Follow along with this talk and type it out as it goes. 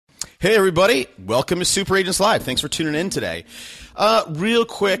Hey, everybody. Welcome to Super Agents Live. Thanks for tuning in today. Real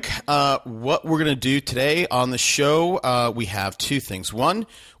quick, what we're going to do today on the show, we have two things. One,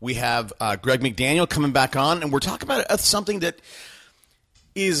 we have Greg McDaniel coming back on, and we're talking about something that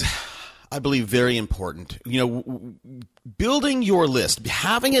is, I believe, very important. You know, building your list,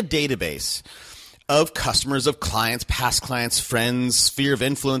 having a database of customers, of clients, past clients, friends, sphere of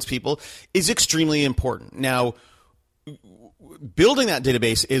influence people is extremely important. Now, building that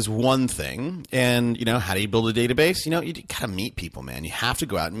database is one thing. And, you know, how do you build a database? You know, you gotta meet people, man. You have to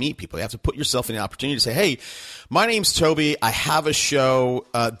go out and meet people. You have to put yourself in the opportunity to say, hey, my name's Toby. I have a show.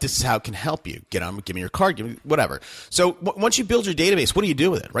 This is how it can help you. Get on, give me your card, give me whatever. So once you build your database, what do you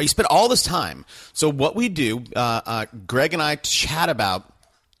do with it, right? You spend all this time. So what we do, Greg and I chat about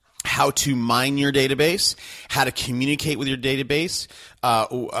how to mine your database, how to communicate with your database,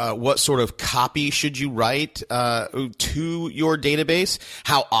 what sort of copy should you write to your database,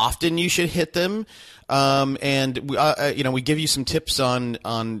 how often you should hit them, and we give you some tips on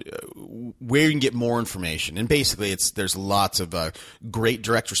where you can get more information. And basically, there's lots of great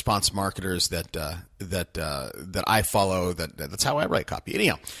direct response marketers that I follow. That's how I write copy.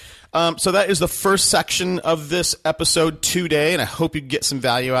 Anyhow. So that is the first section of this episode today, and I hope you get some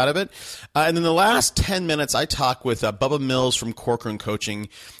value out of it. And then the last 10 minutes, I talk with Bubba Mills from Corcoran Coaching,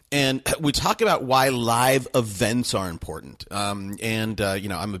 and we talk about why live events are important. I'm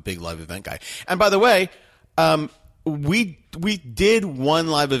a big live event guy. And by the way, we did one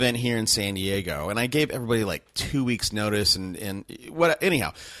live event here in San Diego, and I gave everybody like 2 weeks notice and what.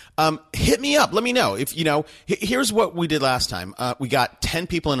 Anyhow, hit me up. Let me know if you know. Here's what we did last time. We got 10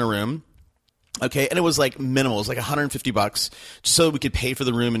 people in a room. Okay, and it was like minimal. It was like $150 just so we could pay for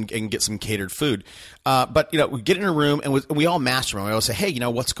the room and get some catered food. But you know, we get in a room and we all mastermind. We all say, hey, you know,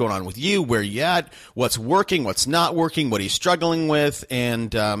 what's going on with you? Where are you at? What's working? What's not working? What are you struggling with?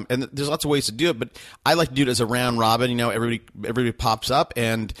 And there's lots of ways to do it, but I like to do it as a round robin. You know, everybody pops up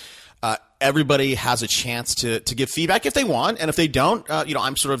and everybody has a chance to give feedback if they want, and if they don't,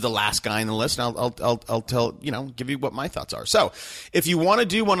 I'm sort of the last guy on the list, and I'll tell give you what my thoughts are. So, if you want to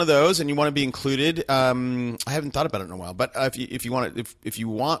do one of those and you want to be included, I haven't thought about it in a while, but if you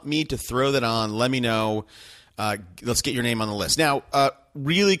want me to throw that on, let me know. Let's get your name on the list. Now,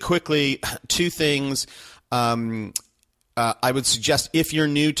 really quickly, two things. I would suggest if you're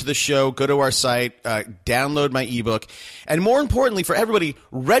new to the show, go to our site, download my ebook, and more importantly for everybody,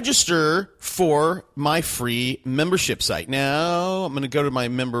 register for my free membership site. Now, I'm going to go to my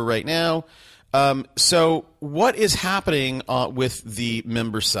member right now. So what is happening with the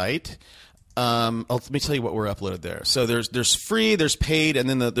member site? Let me tell you what we're uploaded there. So there's free, there's paid, and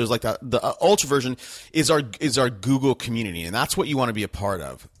then there's like the ultra version is our Google community, and that's what you want to be a part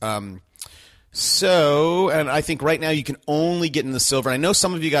of. And I think right now you can only get in the silver. And I know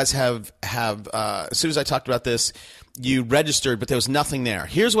some of you guys have as soon as I talked about this, you registered, but there was nothing there.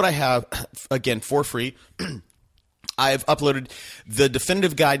 Here's what I have, again, for free. I've uploaded the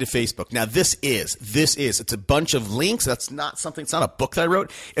definitive guide to Facebook. Now, this is, it's a bunch of links. It's not a book that I wrote.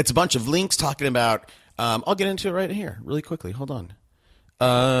 It's a bunch of links talking about, I'll get into it right here really quickly. Hold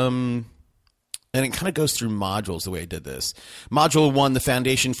on. And it kind of goes through modules the way I did this. Module 1, the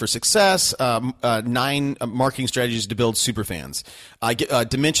foundation for success, 9 marketing strategies to build superfans.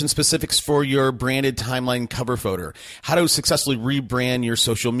 Dimension specifics for your branded timeline cover photo. How to successfully rebrand your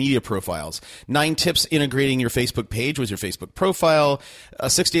social media profiles. 9 tips integrating your Facebook page with your Facebook profile.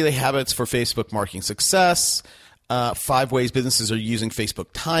 6 daily habits for Facebook marketing success. 5 ways businesses are using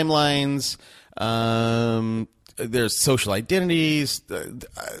Facebook timelines. There's social identities.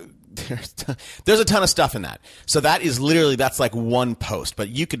 There's a ton of stuff in that. So that's like one post, but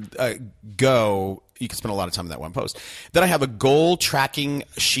you could you could spend a lot of time in that one post. Then I have a goal tracking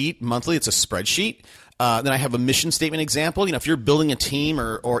sheet monthly. It's a spreadsheet. Then I have a mission statement example. You know, if you're building a team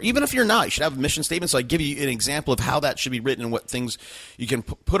or even if you're not, you should have a mission statement. So I give you an example of how that should be written and what things you can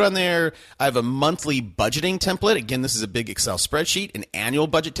put on there. I have a monthly budgeting template. Again, this is a big Excel spreadsheet, an annual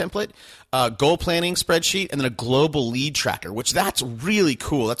budget template, goal planning spreadsheet, and then a global lead tracker, which that's really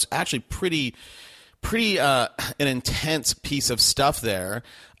cool. That's actually pretty an intense piece of stuff there.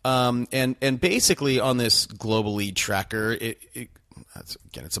 And basically on this global lead tracker,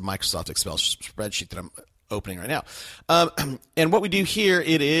 it's a Microsoft Excel spreadsheet that I'm opening right now. And what we do here,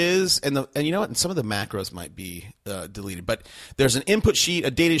 it is, and you know what, and some of the macros might be deleted, but there's an input sheet,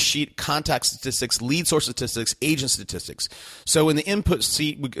 a data sheet, contact statistics, lead source statistics, agent statistics. So in the input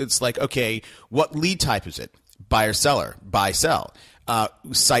sheet, it's like, okay, what lead type is it? Buyer, seller, buy, sell.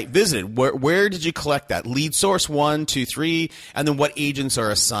 Site visited, where did you collect that? Lead source 1, 2, 3, and then what agents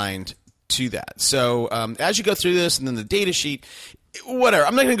are assigned to that. So as you go through this, and then the data sheet, whatever.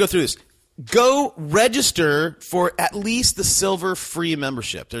 I'm not going to go through this. Go register for at least the silver free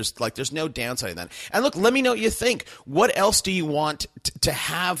membership. There's no downside in that. And look, let me know what you think. What else do you want to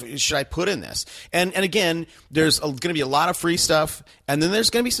have? Should I put in this? And again, there's going to be a lot of free stuff, and then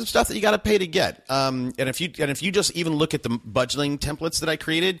there's going to be some stuff that you got to pay to get. And if you just even look at the budgeting templates that I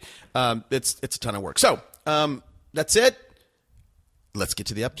created, it's a ton of work. So that's it. Let's get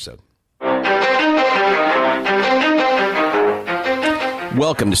to the episode.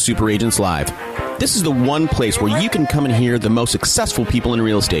 Welcome to Super Agents Live. This is the one place where you can come and hear the most successful people in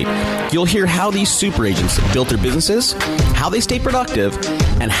real estate. You'll hear how these super agents built their businesses, how they stay productive,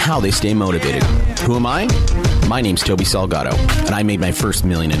 and how they stay motivated. Who am I? My name's Toby Salgado, and I made my first $1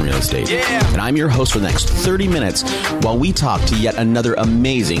 million in real estate. Yeah. And I'm your host for the next 30 minutes while we talk to yet another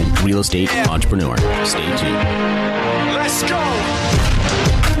amazing real estate entrepreneur. Stay tuned. Let's go!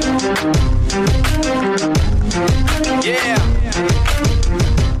 Yeah!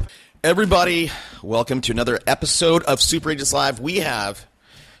 Everybody, welcome to another episode of Super Agents Live. We have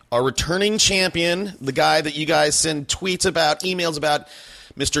our returning champion, the guy that you guys send tweets about, emails about,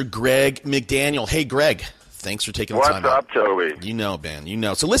 Mr. Greg McDaniel. Hey, Greg, thanks for taking the time out. What's up, Toby? You know, man, you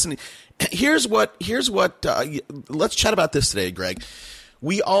know. So listen, here's what. Let's chat about this today, Greg.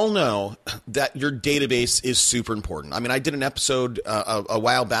 We all know that your database is super important. I mean, I did an episode a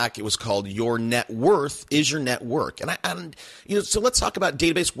while back. It was called "Your Net Worth is Your Network," and so let's talk about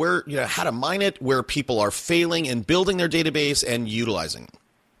database, where how to mine it, where people are failing in building their database and utilizing it.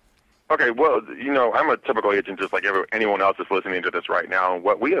 Okay, well, I'm a typical agent, just like anyone else that's listening to this right now. And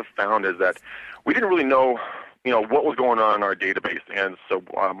what we have found is that we didn't really know, what was going on in our database, and so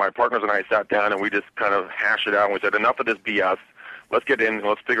my partners and I sat down and we just kind of hashed it out. And we said, enough of this BS. Let's get in and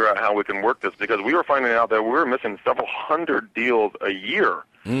let's figure out how we can work this, because we were finding out that we were missing several hundred deals a year,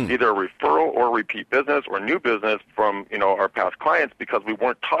 either referral or repeat business or new business from, our past clients, because we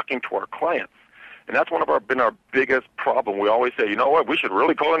weren't talking to our clients. And that's been our biggest problem. We always say, we should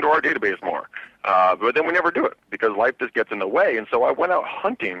really call into our database more. But then we never do it because life just gets in the way. And so I went out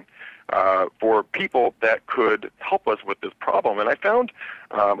hunting for people that could help us with this problem. And I found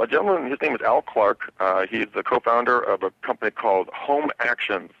a gentleman, his name is Al Clark. He's the co-founder of a company called Home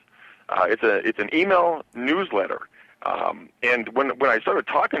Actions. It's an email newsletter. And when I started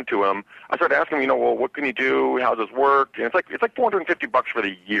talking to him, I started asking him, well, what can you do? How does this work? And it's like $450 for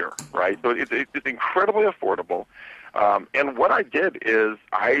the year, right? So it's incredibly affordable. And what I did is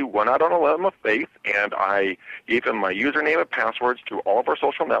I went out on a limb of faith, and I gave him my username and passwords to all of our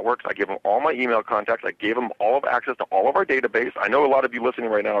social networks. I gave him all my email contacts. I gave him all of access to all of our database. I know a lot of you listening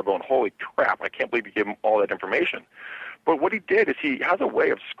right now are going, holy crap, I can't believe you gave him all that information. But what he did is he has a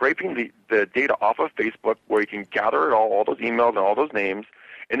way of scraping the data off of Facebook where he can gather it all those emails and all those names,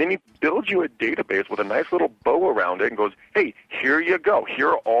 and then he builds you a database with a nice little bow around it and goes, hey, here you go.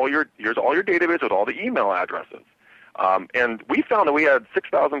 Here's all your database with all the email addresses. And we found that we had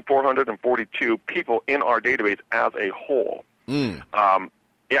 6,442 people in our database as a whole. We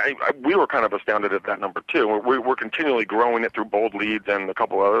were kind of astounded at that number, too. We're continually growing it through bold leads and a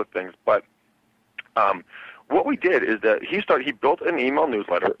couple other things. But what we did is that he built an email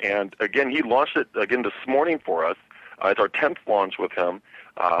newsletter, and, again, he launched it, this morning for us. It's our 10th launch with him.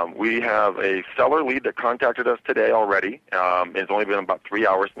 We have a seller lead that contacted us today already. It's only been about 3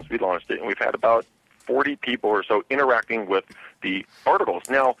 hours since we launched it, and we've had about 40 people or so interacting with the articles.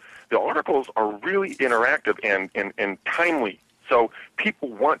 Now, the articles are really interactive and timely, so people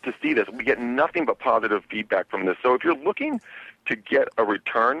want to see this. We get nothing but positive feedback from this. So if you're looking to get a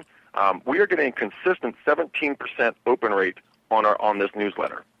return, we are getting a consistent 17% open rate on this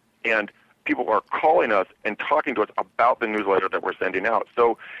newsletter. And people are calling us and talking to us about the newsletter that we're sending out.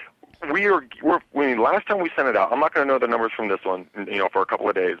 So last time we sent it out, I'm not going to know the numbers from this one, for a couple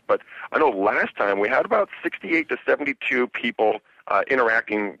of days, but I know last time we had about 68 to 72 people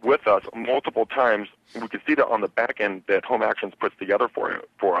interacting with us multiple times. We could see that on the back end that Home Actions puts together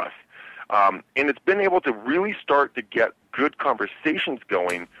for us. And it's been able to really start to get good conversations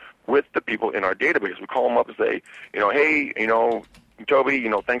going with the people in our database. We call them up and say, hey,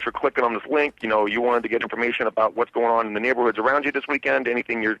 Toby, thanks for clicking on this link. You wanted to get information about what's going on in the neighborhoods around you this weekend,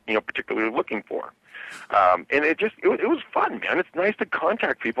 anything you're, particularly looking for. And it was fun, man. It's nice to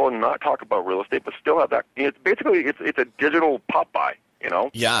contact people and not talk about real estate, but still have that. It's basically, it's a digital pop-by,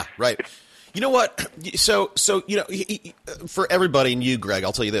 Yeah, right. You know what? So for everybody and you, Greg,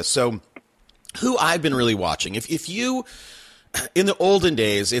 I'll tell you this. So who I've been really watching, if you, in the olden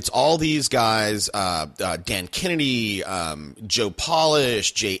days, it's all these guys, Dan Kennedy, Joe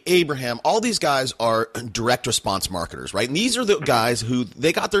Polish, Jay Abraham, all these guys are direct response marketers, right? And these are the guys who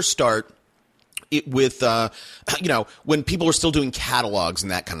they got their start when people were still doing catalogs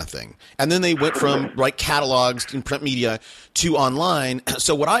and that kind of thing. And then they went from catalogs in print media to online.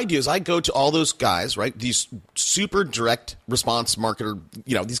 So what I do is I go to all those guys, right? These super direct response marketer,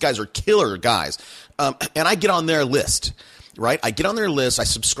 these guys are killer guys. And I get on their list. Right, I get on their list, I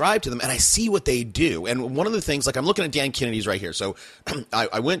subscribe to them, and I see what they do. And one of the things, like I'm looking at Dan Kennedy's right here. So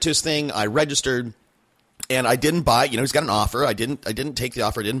I went to his thing, I registered, and I didn't buy it. He's got an offer. I didn't take the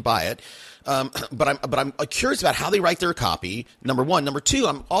offer. I didn't buy it. But I'm curious about how they write their copy. Number one. Number two,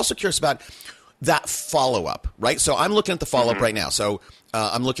 I'm also curious about that follow up. Right. So I'm looking at the follow up right now. So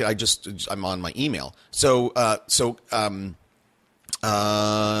I'm looking. I'm on my email. So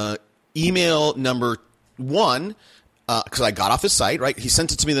email number one. Because I got off his site, right? He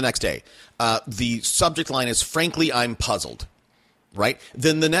sent it to me the next day. The subject line is, frankly, I'm puzzled, right?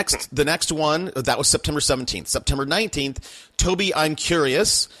 Then the next one, that was September 17th. September 19th, Toby, I'm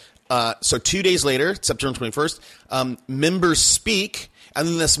curious. So 2 days later, September 21st, members speak. And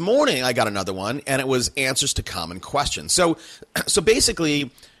then this morning, I got another one, and it was answers to common questions. So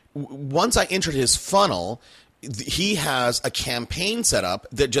basically, once I entered his funnel, he has a campaign set up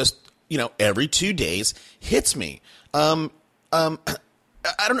that just, every 2 days hits me. I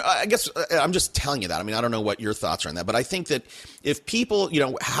don't know. I guess I'm just telling you that. I mean, I don't know what your thoughts are on that, but I think that if people,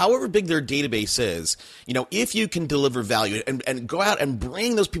 however big their database is, if you can deliver value and go out and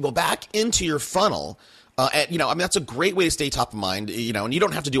bring those people back into your funnel, that's a great way to stay top of mind, and you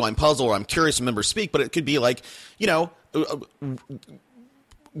don't have to do I'm puzzled or I'm curious and members speak, but it could be like, I don't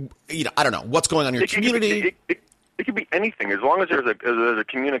know what's going on in your community. It could be anything, as long as there's a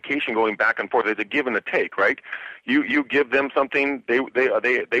communication going back and forth. There's a give and a take, right? You give them something, they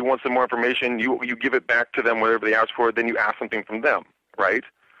want some more information. You give it back to them, whatever they ask for. Then you ask something from them, right?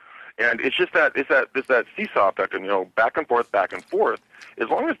 And it's just that seesaw effect, and back and forth. As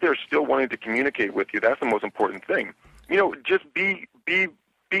long as they're still wanting to communicate with you, that's the most important thing. Just be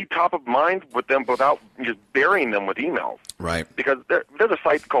top of mind with them without just burying them with emails. Right. Because there's a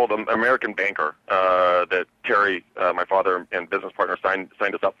site called American Banker that Terry, my father and business partner, signed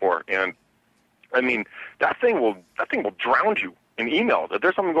us up for, and I mean that thing will drown you in emails. If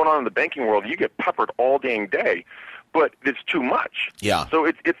there's something going on in the banking world, you get peppered all dang day, but it's too much. Yeah. So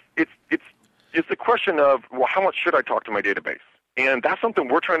it's the question of, well, how much should I talk to my database? And that's something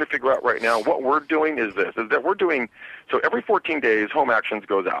we're trying to figure out right now. What we're doing is that we're doing, so every 14 days, Home Actions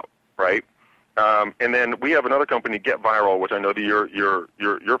goes out, right? And then we have another company, Get Viral, which I know that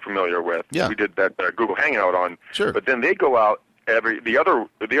you're familiar with. Yeah. We did that Google Hangout on. Sure. But then they go out the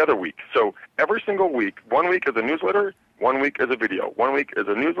other week. So every single week, 1 week is a newsletter, 1 week is a video, 1 week is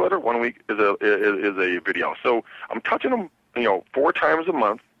a newsletter, 1 week is a video. So I'm touching them, 4 times a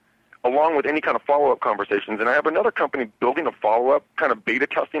month, along with any kind of follow-up conversations. And I have another company building a follow-up, kind of beta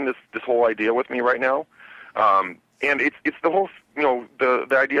testing this whole idea with me right now. And it's the whole,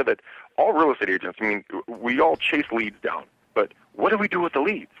 the idea that all real estate agents, I mean, we all chase leads down. But what do we do with the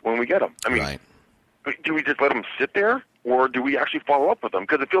leads when we get them? I mean, right. Do we just let them sit there, or do we actually follow up with them?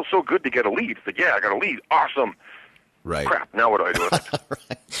 Because it feels so good to get a lead. It's like, yeah, I got a lead. Awesome. Right. Crap. Now what do I do with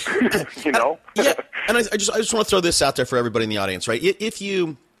it? Right. Yeah. And I just want to throw this out there for everybody in the audience, right? If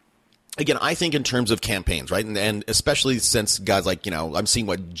you, again, I think in terms of campaigns, right? And especially since guys like, I'm seeing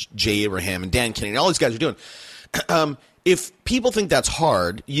what Jay Abraham and Dan Kennedy and all these guys are doing. If people think that's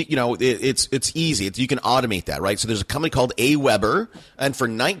hard, it's easy. You can automate that, right? So there's a company called Aweber, and for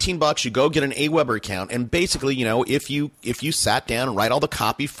 $19, you go get an Aweber account, and basically, if you sat down and write all the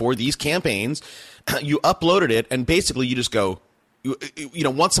copy for these campaigns, you uploaded it, and basically you just go,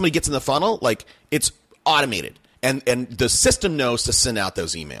 once somebody gets in the funnel, like it's automated, and the system knows to send out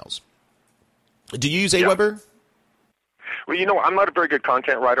those emails. Do you use Aweber? Yeah. Well, I'm not a very good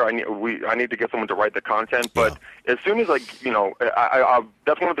content writer. I need to get someone to write the content. But as soon as that's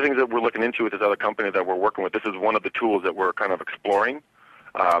one of the things that we're looking into with this other company that we're working with. This is one of the tools that we're kind of exploring.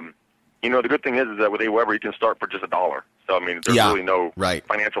 The good thing is that with Aweber, you can start for just $1. So, I mean, there's really no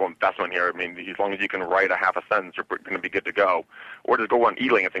financial investment here. I mean, as long as you can write a half a sentence, you're going to be good to go. Or just go on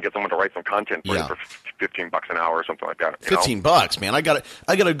eLinks and get someone to write some content for you for $15 an hour or something like that. $15, man. I got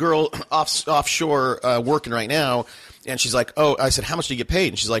a girl offshore working right now, and she's like, oh, I said, how much do you get paid?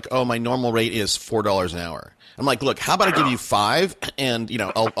 And she's like, oh, my normal rate is $4 an hour. I'm like, look, how about I give you $5 and,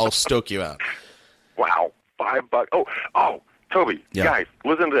 I'll stoke you out. Wow. $5. Oh. Toby, guys,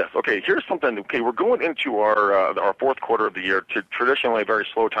 listen to this. Okay, here's something. Okay, we're going into our fourth quarter of the year, to traditionally a very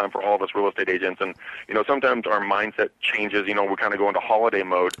slow time for all of us real estate agents, and sometimes our mindset changes. We kind of go into holiday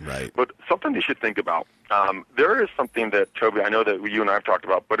mode. Right. But something you should think about. There is something that, Toby, I know that you and I have talked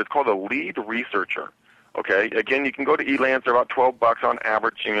about, but it's called a lead researcher. Okay, again, you can go to Elance. They're about $12 on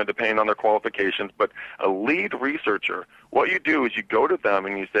average, depending on their qualifications. But a lead researcher, what you do is you go to them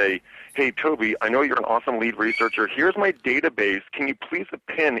and you say, hey, Toby, I know you're an awesome lead researcher. Here's my database. Can you please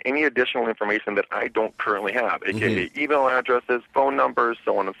append any additional information that I don't currently have, aka email addresses, phone numbers,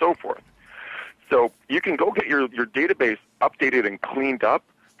 so on and so forth. So you can go get your database updated and cleaned up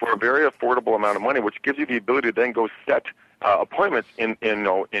for a very affordable amount of money, which gives you the ability to then go set appointments in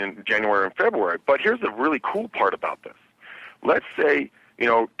January and February. But here's the really cool part about this. Let's say,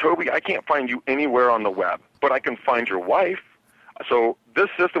 Toby, I can't find you anywhere on the web, but I can find your wife. So this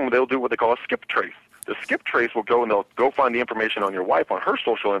system, they'll do what they call a skip trace. The skip trace will go and they'll go find the information on your wife, on her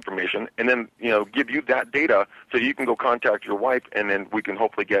social information, and then, give you that data so you can go contact your wife, and then we can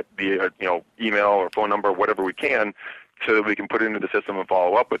hopefully get the, email or phone number, whatever we can, so that we can put it into the system and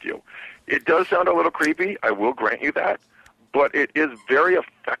follow up with you. It does sound a little creepy. I will grant you that. But it is very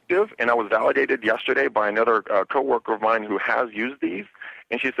effective, and I was validated yesterday by another coworker of mine who has used these,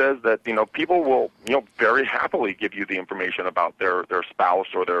 and she says that, people will, very happily give you the information about their spouse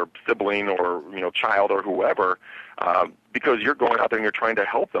or their sibling or, child or whoever, because you're going out there and you're trying to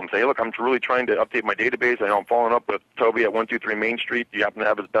help them. Say, hey, look, I'm really trying to update my database. I know I'm following up with Toby at 123 Main Street. Do you happen to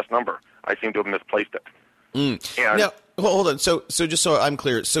have his best number? I seem to have misplaced it. And now, hold on. So just so I'm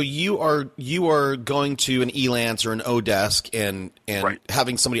clear, so you are going to an Elance or an Odesk and right.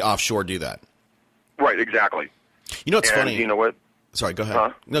 having somebody offshore do that. Right, exactly. It's funny. You know what? Sorry, go ahead.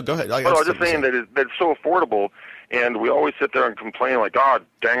 Huh? No, go ahead. I was just saying that it's so affordable, and we always sit there and complain like, God,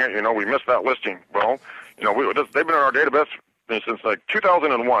 dang it, we missed that listing. Well, they've been in our database since like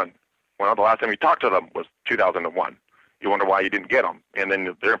 2001. Well, the last time you talked to them was 2001. You wonder why you didn't get them, and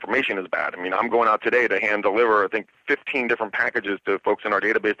then their information is bad. I mean, I'm going out today to hand deliver, I think, 15 different packages to folks in our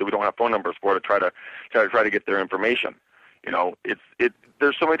database that we don't have phone numbers for to try to get their information.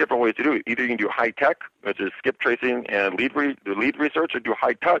 There's so many different ways to do it. Either you can do high tech, which is skip tracing and lead research, or do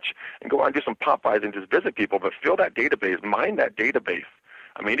high touch and go out and do some pop-bys and just visit people, but fill that database, mine that database.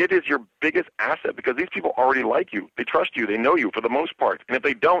 I mean, it is your biggest asset because these people already like you. They trust you. They know you for the most part. And if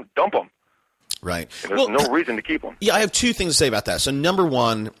they don't, dump them. Right. And there's no reason to keep them. Yeah, I have two things to say about that. So number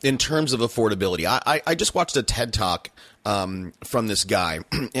one, in terms of affordability, I just watched a TED Talk from this guy,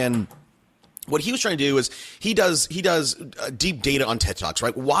 and what he was trying to do is he does deep data on TED Talks,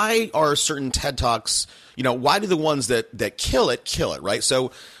 right? Why are certain TED Talks, why do the ones that kill it, right?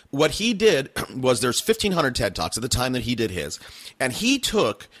 So what he did was there's 1,500 TED Talks at the time that he did his, and he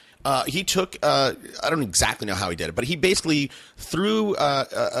took I don't exactly know how he did it, but he basically threw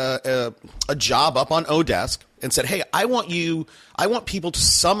a job up on Odesk and said, hey, I want people to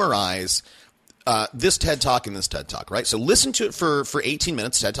summarize this TED Talk and this TED Talk, right? So listen to it for 18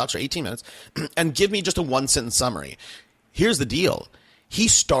 minutes, TED Talks for 18 minutes, and give me just a one-sentence summary. Here's the deal. He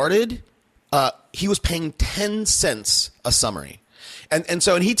was paying 10 cents a summary. And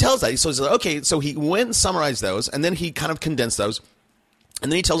he tells that. So he's like, okay, so he went and summarized those, and then he kind of condensed those.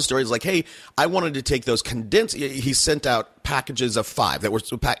 And then he tells a story. He's like, hey, I wanted to take those condensed. He sent out packages of 5 that were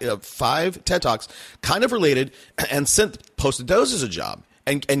 5 TED Talks, kind of related, and posted those as a job.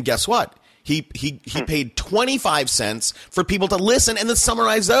 And guess what? He paid 25 cents for people to listen and then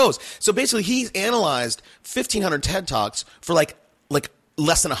summarize those. So basically, he analyzed 1,500 TED Talks for like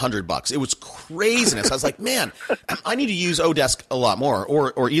less than $100. It was craziness. I was like, man, I need to use Odesk a lot more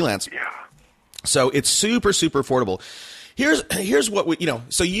or Elance. Yeah. So it's super, super affordable. Here's what we,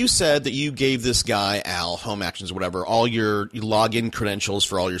 so you said that you gave this guy, Al, Home Actions or whatever, all your login credentials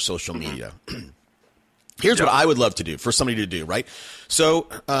for all your social media. Here's what I would love to do for somebody to do, right? So,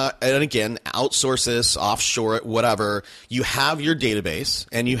 and again, outsource this, offshore it, whatever. You have your database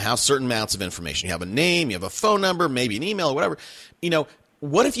and you have certain amounts of information. You have a name, you have a phone number, maybe an email or whatever.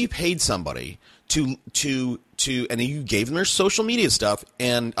 What if you paid somebody to, and you gave them their social media stuff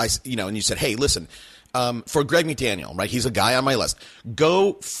and and you said, hey, listen, for Greg McDaniel, right? He's a guy on my list.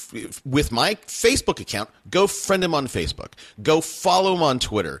 Go with my Facebook account. Go friend him on Facebook. Go follow him on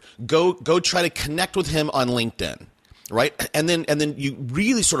Twitter. Go try to connect with him on LinkedIn, right? And then you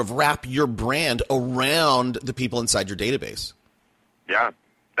really sort of wrap your brand around the people inside your database. Yeah,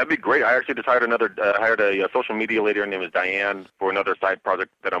 that'd be great. I actually just hired a social media lady. Her name is Diane for another side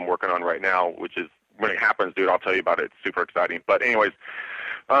project that I'm working on right now. Which is when it happens, dude, I'll tell you about it. It's super exciting. But anyways.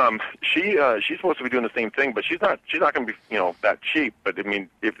 She's supposed to be doing the same thing, but she's not going to be, that cheap. But I mean,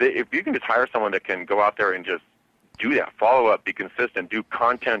 if you can just hire someone that can go out there and just do that, follow up, be consistent, do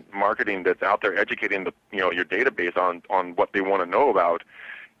content marketing that's out there educating your database on what they want to know about,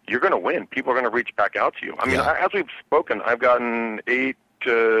 you're going to win. People are going to reach back out to you. I mean, as we've spoken, I've gotten 8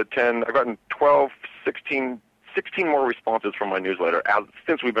 to 10, I've gotten 12, 16 more responses from my newsletter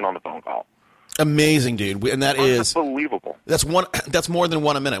since we've been on the phone call. Amazing, dude. And that is unbelievable. That's more than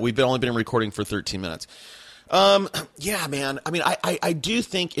one a minute. We've only been recording for 13 minutes. Yeah, man. I mean, I do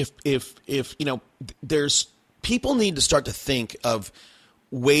think if there's people need to start to think of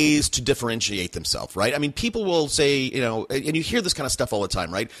ways to differentiate themselves, right? I mean, people will say, and you hear this kind of stuff all the time,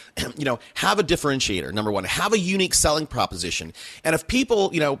 right? Have a differentiator, number one, have a unique selling proposition. And if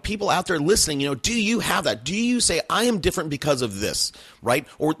people out there listening, do you have that? Do you say, I am different because of this, right?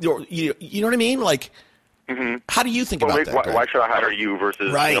 Or you know what I mean? Like, how do you think about that? Why should I hire you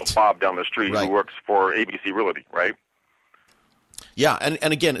versus Bob down the street who works for ABC Realty, right? Yeah,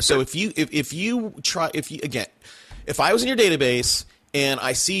 and again, so if I was in your database and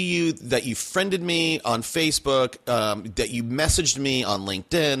I see that you friended me on Facebook, that you messaged me on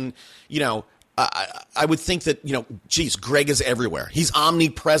LinkedIn, I would think that, geez, Greg is everywhere. He's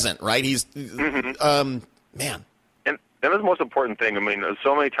omnipresent, right? He's, man. And that's the most important thing. I mean,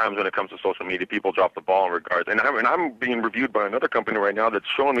 so many times when it comes to social media, people drop the ball in regards. And I'm being reviewed by another company right now that's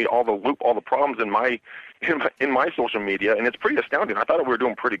showing me all the problems in my social media, and it's pretty astounding. I thought we were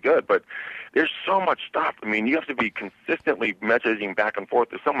doing pretty good, but there's so much stuff. I mean, you have to be consistently messaging back and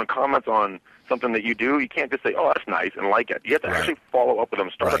forth. If someone comments on something that you do, you can't just say, "Oh, that's nice," and like it. You have to actually follow up with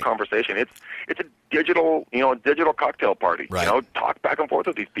them, start a conversation. It's a digital cocktail party. Right. Talk back and forth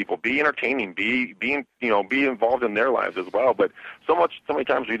with these people. Be entertaining. Be involved in their lives as well. But so many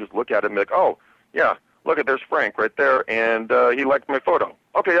times we just look at it and be like, "Oh, yeah, look at there's Frank right there, and he liked my photo.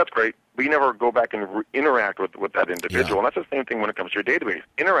 Okay, that's great." We never go back and interact with that individual. And that's the same thing when it comes to your database.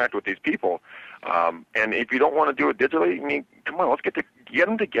 Interact with these people. And if you don't want to do it digitally, I mean, come on, let's get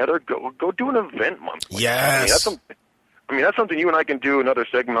them together. Go do an event monthly. Yes. I mean, that's something you and I can do another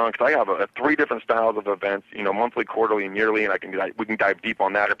segment on, because I have 3 different styles of events, monthly, quarterly, and yearly, and we can dive deep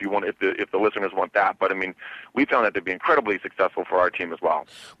on that if the listeners want that. But I mean, we found that to be incredibly successful for our team as well.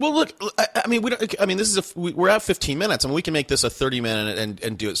 Well, look, I mean, we're at 15 minutes. I mean, we can make this a 30-minute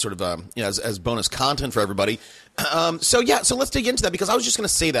and do it sort of as bonus content for everybody. So let's dig into that, because I was just going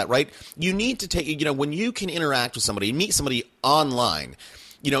to say that, right? You need to take, when you can interact with somebody, meet somebody online.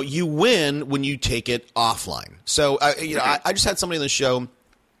 You win when you take it offline. So, I just had somebody on the show,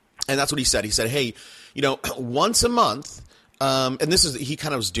 and that's what he said. He said, hey, once a month, and he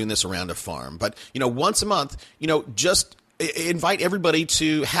kind of was doing this around a farm, but, once a month, just invite everybody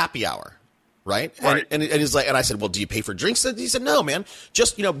to happy hour. Right. And he's like, and I said, well, do you pay for drinks? He said, no, man,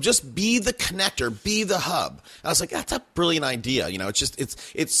 just be the connector, be the hub. And I was like, that's a brilliant idea.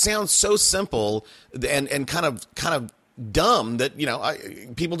 It sounds so simple and kind of dumb that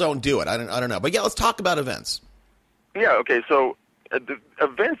people don't do it. I don't know, but yeah, let's talk about events. Yeah. Okay. So the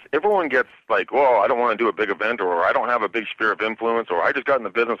events, everyone gets like, well, I don't want to do a big event, or I don't have a big sphere of influence, or I just got in the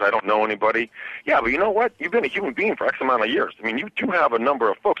business, I don't know anybody. Yeah, but you know what? You've been a human being for X amount of years. I mean, you do have a number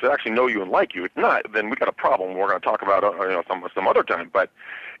of folks that actually know you and like you. If not, then we got a problem. We're going to talk about some other time. But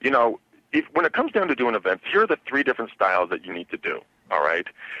when it comes down to doing events, here are the 3 different styles that you need to do. All right,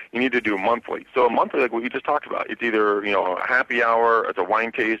 you need to do monthly. So monthly, like what you just talked about, it's either a happy hour, it's a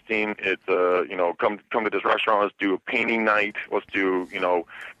wine tasting, it's come to this restaurant, let's do a painting night, let's do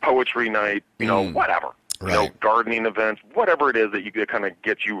poetry night, whatever. Right. Gardening events, whatever it is that you kind of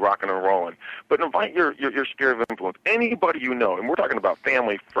get you rocking and rolling. But invite your sphere of influence, anybody you know, and we're talking about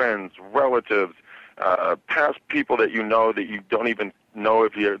family, friends, relatives, past people that you know that you don't even know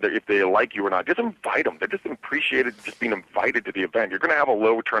if they like you or not. Just invite them. They're just appreciated just being invited to the event. You're going to have a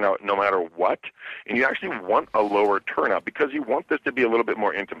low turnout no matter what, and you actually want a lower turnout because you want this to be a little bit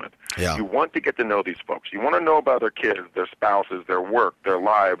more intimate. Yeah. You want to get to know these folks. You want to know about their kids, their spouses, their work, their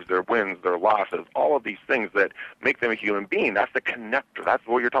lives, their wins, their losses, all of these things that make them a human being. That's the connector. That's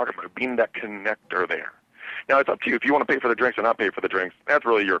what you're talking about, being that connector there. Now, it's up to you. If you want to pay for the drinks or not pay for the drinks, that's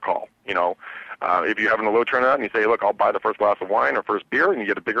really your call. If you're having a low turnout and you say, look, I'll buy the first glass of wine or first beer, and you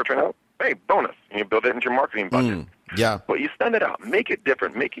get a bigger turnout, hey, bonus. And you build it into your marketing budget. Yeah. But you send it out. Make it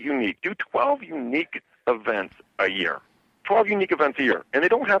different. Make it unique. Do 12 unique events a year. 12 unique events a year. And they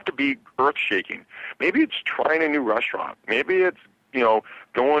don't have to be earth-shaking. Maybe it's trying a new restaurant. Maybe it's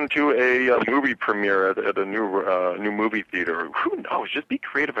going to a movie premiere at a new movie theater. Who knows? Just be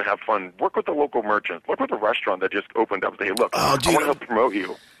creative and have fun. Work with the local merchants. Work with a restaurant that just opened up. Say, hey, look, I want to help promote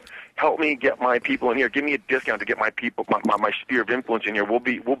you. Help me get my people in here. Give me a discount to get my people, my sphere of influence in here. We'll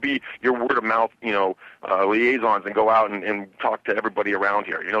be your word of mouth, liaisons, and go out and talk to everybody around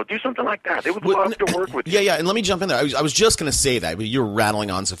here. Do something like that. They would love to work with you. Yeah. And let me jump in there. I was just going to say that, but you're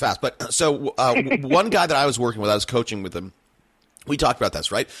rattling on so fast. But so one guy that I was working with, I was coaching with him. We talked about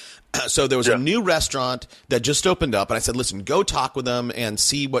this, right? So there was a new restaurant that just opened up, and I said, "Listen, go talk with them and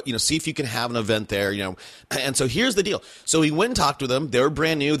see see if you can have an event there." And so here's the deal. So he went and talked with them. They were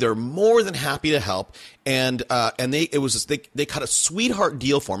brand new. They're more than happy to help, and they cut a sweetheart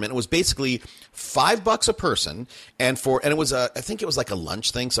deal for him, and it was basically $5 a person, and it was I think it was like a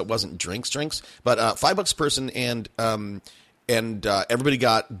lunch thing, so it wasn't drinks, but $5 a person, and everybody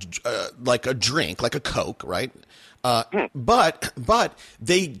got like a drink, like a Coke, right? But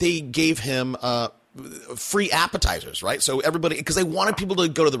they gave him free appetizers, right? So everybody, because they wanted people to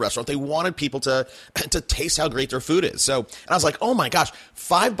go to the restaurant, they wanted people to taste how great their food is. So, and I was like, oh my gosh,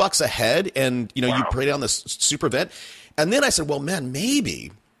 $5 a head, and you put on this super event. And then I said, well, man, maybe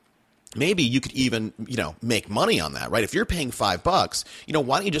you could even make money on that, right? If you're paying $5,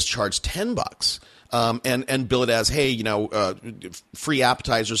 why don't you just charge $10? And bill it as, hey, free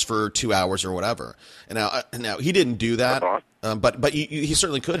appetizers for 2 hours or whatever. And now he didn't do that, but he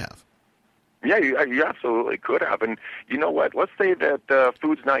certainly could have. Yeah, you absolutely could have. And you know what? Let's say that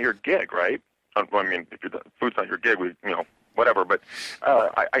food's not your gig, right? I mean, if food's not your gig, whatever. But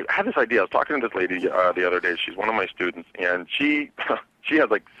I had this idea. I was talking to this lady the other day. She's one of my students, and she has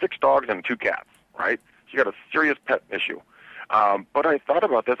like 6 dogs and 2 cats, right? She got a serious pet issue. But I thought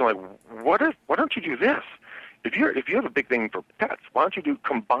about this. I'm like, why don't you do this? If you have a big thing for pets, why don't you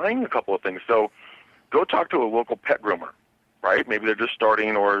combine a couple of things? So go talk to a local pet groomer, right? Maybe they're just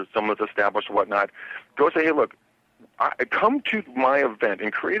starting or someone that's established or whatnot. Go say, hey, look, come to my event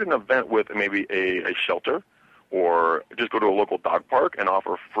and create an event with maybe a shelter, or just go to a local dog park and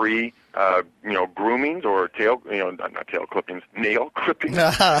offer free, groomings or not tail clippings, nail clippings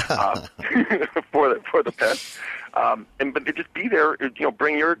for the pets. But to just be there,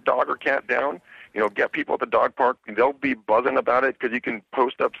 bring your dog or cat down, get people at the dog park. They'll be buzzing about it because you can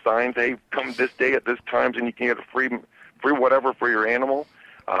post up signs, hey, come this day at this time, and you can get a free whatever for your animal,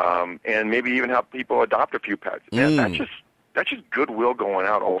 and maybe even help people adopt a few pets. And that's just goodwill going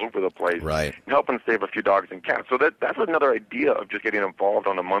out all over the place, right? And helping save a few dogs and cats. So that's another idea of just getting involved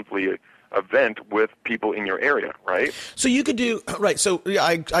on a monthly event with people in your area, right? So you could do right. So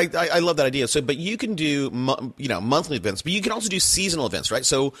I love that idea. So, but you can do monthly events, but you can also do seasonal events, right?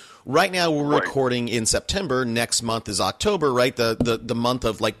 So right now we're recording in September. Next month is October, right? The month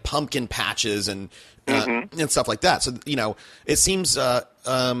of like pumpkin patches and stuff like that. So it seems.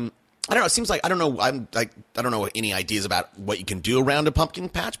 I don't know. It seems like I don't know any ideas about what you can do around a pumpkin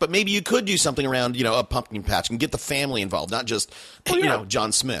patch, but maybe you could do something around a pumpkin patch and get the family involved, not just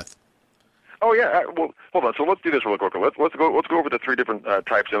John Smith. Oh yeah. Well, hold on. So let's do this real quick. Let's go over the 3 different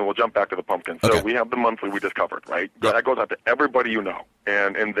types, and we'll jump back to the pumpkin. So we have the monthly we just covered, right? Yep. That goes out to everybody and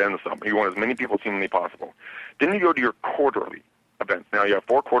then some. You want as many people as humanly possible. Then you go to your quarterly events. Now you have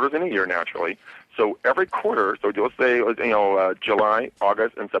 4 quarters in a year, naturally. So every quarter, so let's say July,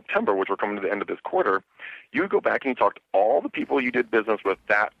 August, and September, which we're coming to the end of this quarter, you go back and you talk to all the people you did business with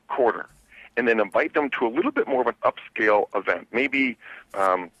that quarter, and then invite them to a little bit more of an upscale event. Maybe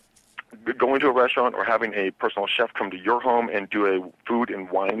going to a restaurant or having a personal chef come to your home and do a food and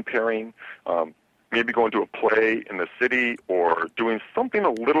wine pairing. Maybe going to a play in the city or doing something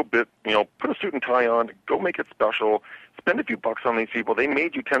a little bit, put a suit and tie on, go make it special, spend a few bucks on these people. They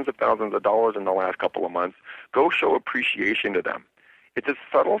made you tens of thousands of dollars in the last couple of months. Go show appreciation to them. It's a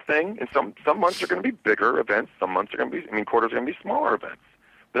subtle thing, and some months are going to be bigger events. Some months are going to be, quarters are going to be smaller events.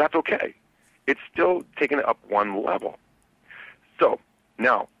 But that's okay. It's still taking it up one level. So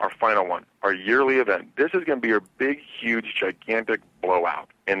now, our final one, our yearly event. This is going to be your big, huge, gigantic blowout.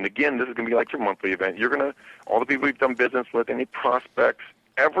 And again, this is going to be like your monthly event. You're going to, all the people you've done business with, any prospects,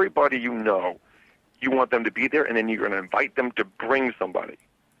 everybody you want them to be there, and then you're going to invite them to bring somebody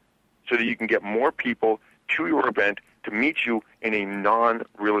so that you can get more people to your event to meet you in a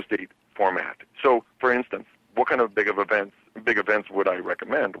non-real estate format. So, for instance, what kind of big events would I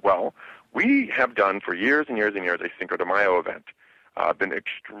recommend? Well, we have done for years and years and years a Cinco de Mayo event. Been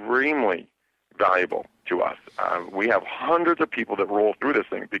extremely valuable to us. We have hundreds of people that roll through this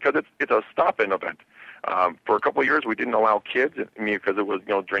thing because it's a stop-in event. For a couple of years, we didn't allow kids because it was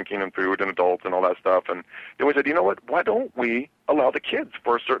drinking and food and adults and all that stuff. And then we said, you know what? Why don't we allow the kids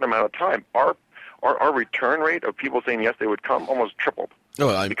for a certain amount of time? Our return rate of people saying yes, they would come almost tripled. Oh,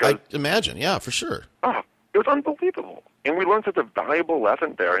 I imagine, yeah, for sure. It was unbelievable, and we learned such a valuable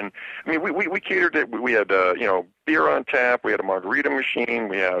lesson there. And I mean, we catered it. We had beer on tap. We had a margarita machine.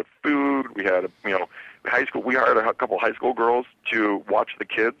 We had food. We had high school. We hired a couple high school girls to watch the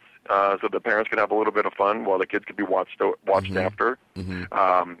kids, so the parents could have a little bit of fun while the kids could be watched after.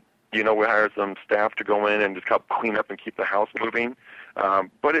 Mm-hmm. We hired some staff to go in and just help clean up and keep the house moving.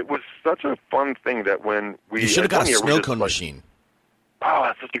 But it was such a fun thing that when we should have got a snow cone machine. wow,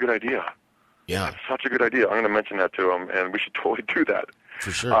 that's such a good idea. Yeah. That's such a good idea. I'm going to mention that to them, and we should totally do that.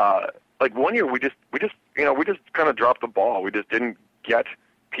 For sure. Like one year, we just kind of dropped the ball. We just didn't get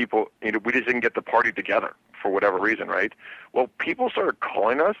people. We just didn't get the party together for whatever reason, right? Well, people started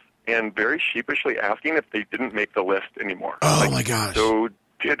calling us and very sheepishly asking if they didn't make the list anymore. Oh my gosh! So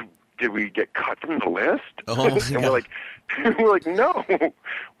did we get cut from the list? Oh my and we're like, no,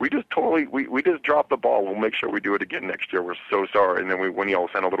 we just dropped the ball. We'll make sure we do it again next year. We're so sorry. And then we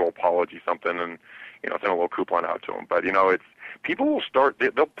send a little apology, something, and send a little coupon out to them. But it's people will start.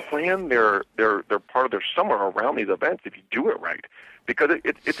 They'll plan their part of their summer around these events if you do it right, because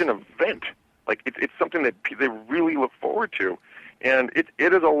it's an event. Like it's something that they really look forward to. And it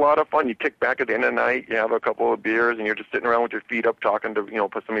is a lot of fun. You kick back at the end of the night, you have a couple of beers, and you're just sitting around with your feet up talking to,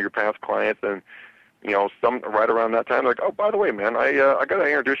 some of your past clients. And, some right around that time, like, oh, by the way, man, I got to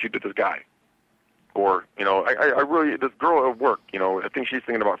introduce you to this guy. Or, I really, this girl at work, I think she's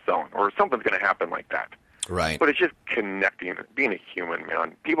thinking about selling. Or something's going to happen like that. Right. But it's just connecting, being a human,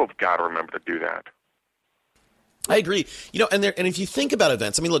 man. People have got to remember to do that. I agree. And if you think about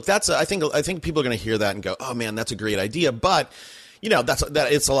events, I mean, look, I think people are going to hear that and go, oh man, that's a great idea. But that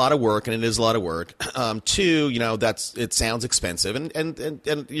it's a lot of work, and it is a lot of work. Two, it sounds expensive, and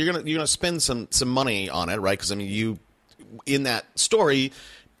you're gonna spend some money on it, right? Because I mean, you in that story,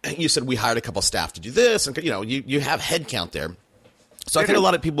 you said we hired a couple staff to do this, and you have headcount there. So I think a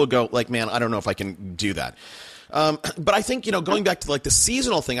lot of people will go like, man, I don't know if I can do that. But I think going back to like the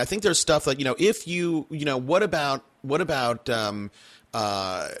seasonal thing, I think there's stuff that if what about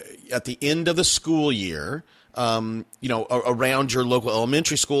at the end of the school year. Around your local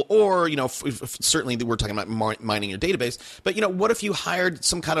elementary school, or certainly we're talking about mining your database. But what if you hired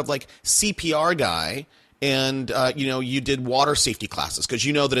some kind of like CPR guy, and you did water safety classes, because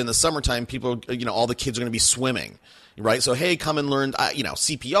that in the summertime people all the kids are going to be swimming, right? So hey, come and learn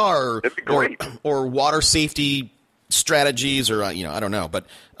CPR or water safety strategies, or I don't know, but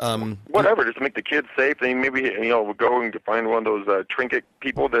whatever, just to make the kids safe. Then maybe we'll go and find one of those trinket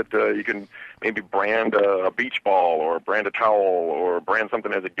people that you can maybe brand a beach ball, or brand a towel, or brand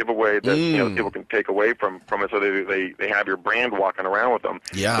something as a giveaway that people can take away from it, so they have your brand walking around with them.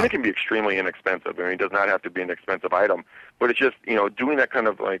 Yeah, and it can be extremely inexpensive. I mean, it does not have to be an expensive item, but it's just doing that kind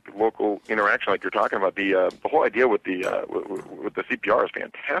of like local interaction, like you're talking about. The whole idea with the CPR is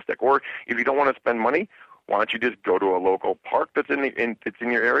fantastic. Or if you don't want to spend money, why don't you just go to a local park that's in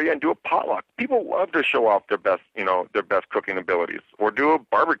your area and do a potluck? People love to show off their best cooking abilities, or do a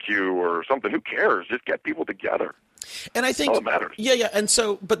barbecue or something. Who cares? Just get people together. And I think all that matters. Yeah. And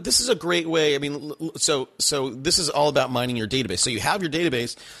so, but this is a great way. I mean, so this is all about mining your database. So you have your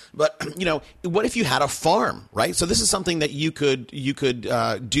database, but what if you had a farm, right? So this is something that you could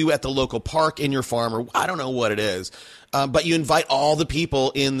do at the local park in your farm, or I don't know what it is, but you invite all the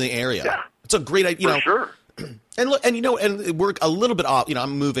people in the area. Yeah. It's a great idea. For sure. And look, and we're a little bit off.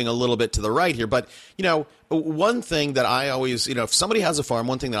 I'm moving a little bit to the right here, but one thing that I always, if somebody has a farm,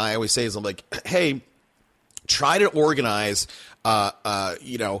 one thing that I always say is, I'm like, hey, try to organize,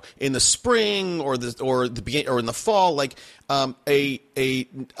 in the spring or the beginning or in the fall, like a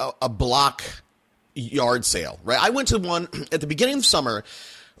block yard sale, right? I went to one at the beginning of summer.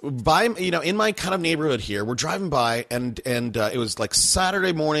 In my kind of neighborhood here, we're driving by, and it was like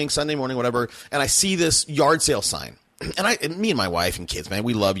Saturday morning, Sunday morning, whatever, and I see this yard sale sign. And me and my wife and kids, man,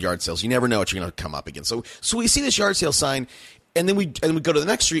 we love yard sales. You never know what you're going to come up against. So we see this yard sale sign, and then we go to the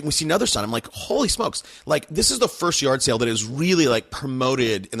next street and we see another sign. I'm like, holy smokes! Like, this is the first yard sale that is really like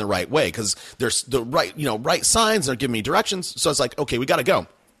promoted in the right way, because there's the right signs. They're giving me directions. So it's like, okay, we got to go.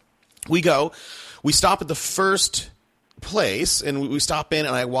 We go. We stop at the first place, and we stop in,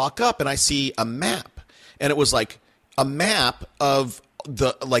 and I walk up and I see a map, and it was like a map of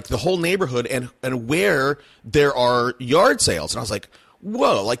the whole neighborhood and where there are yard sales. And I was like,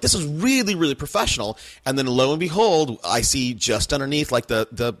 whoa, like this is really, really professional. And then lo and behold, I see just underneath like the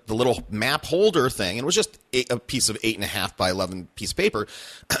little map holder thing, and it was just a piece of 8.5 by 11 piece of paper,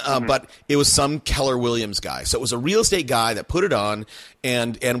 but it was some Keller Williams guy. So it was a real estate guy that put it on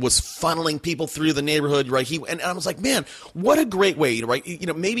and was funneling people through the neighborhood, right? And I was like, man, what a great way, right?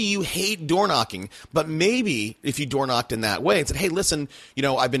 Maybe you hate door knocking, but maybe if you door knocked in that way and said, hey, listen,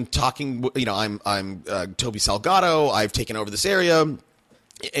 I've been talking, I'm Toby Salgado, I've taken over this area.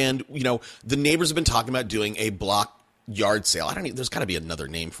 And, the neighbors have been talking about doing a block yard sale. There's got to be another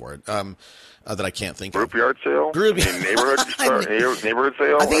name for it that I can't think of. Group yard sale? Neighborhood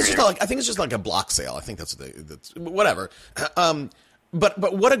sale? I think it's just like a block sale. I think that's whatever.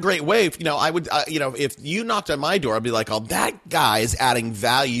 But what a great way. I would, if you knocked on my door, I'd be like, oh, that guy is adding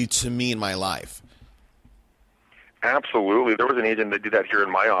value to me in my life. Absolutely. There was an agent that did that here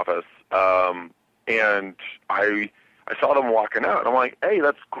in my office, and I saw them walking out. I'm like, hey,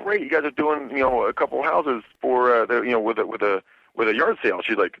 that's great. You guys are doing, a couple houses for, with a yard sale.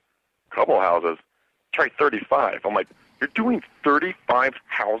 She's like, couple houses? Try 35. I'm like, you're doing 35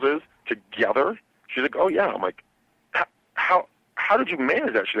 houses together? She's like, oh yeah. I'm like, how did you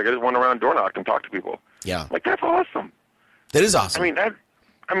manage that? She's like, I just went around door knocked and talked to people. Yeah. I'm like, that's awesome. That is awesome.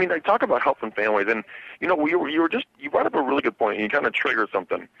 I talk about helping families, and you brought up a really good point, and you kind of triggered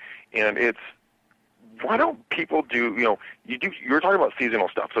something, and it's, why don't people do, you're talking about seasonal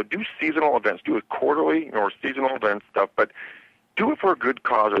stuff, so do seasonal events, do it quarterly or seasonal event stuff, but do it for a good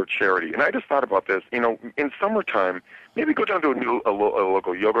cause or a charity. And I just thought about this, in summertime, maybe go down to a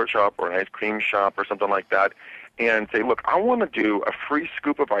local yogurt shop or an ice cream shop or something like that, and say, look, I want to do a free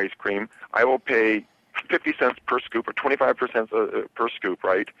scoop of ice cream. I will pay 50 cents per scoop or 25% per scoop,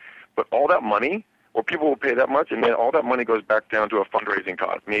 right? But all that money, or people will pay that much, and then all that money goes back down to a fundraising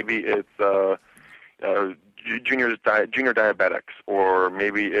cause. Maybe it's junior diabetics, or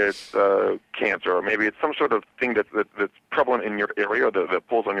maybe it's cancer, or maybe it's some sort of thing that's prevalent in your area that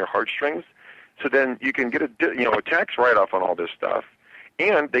pulls on your heartstrings. So then you can get a tax write-off on all this stuff,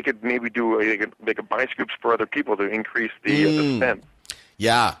 and they could maybe they could buy scoops for other people to increase the spend.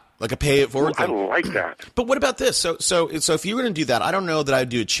 Yeah. Like a pay it forward thing. I like that. But what about this? So if you were going to do that, I don't know that I'd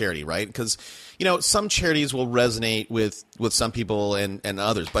do a charity, right? Because, some charities will resonate with some people and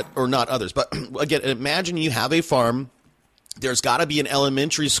others, or not others. But again, imagine you have a farm. There's got to be an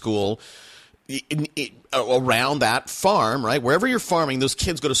elementary school around that farm, right? Wherever you're farming, those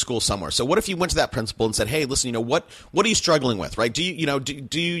kids go to school somewhere. So what if you went to that principal and said, hey, listen, what are you struggling with, right? Do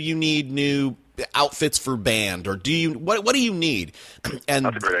you need new outfits for band, or what do you need? And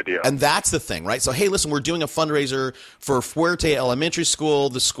that's a great idea. And that's the thing, right? So hey, listen, we're doing a fundraiser for Fuerte Elementary School.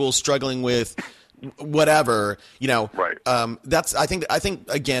 The school's struggling with whatever, Right. That's I think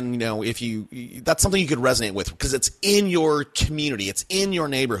again, that's something you could resonate with because it's in your community, it's in your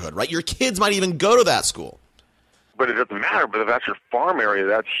neighborhood, right? Your kids might even go to that school. But it doesn't matter. But if that's your farm area,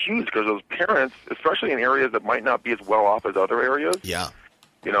 that's huge, because those parents, especially in areas that might not be as well off as other areas. Yeah.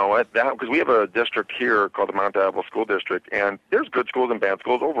 Because we have a district here called the Mount Diablo School District, and there's good schools and bad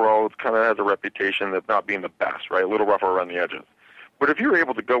schools. Overall, it kind of has a reputation of not being the best, right? A little rougher around the edges. But if you're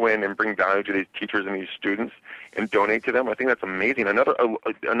able to go in and bring value to these teachers and these students and donate to them, I think that's amazing.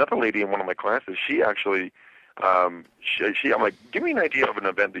 Another lady in one of my classes, she actually, I'm like, give me an idea of an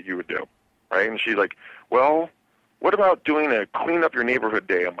event that you would do, right? And she's like, well, what about doing a clean up your neighborhood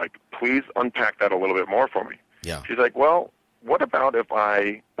day? I'm like, please unpack that a little bit more for me. Yeah. She's like, well, what about if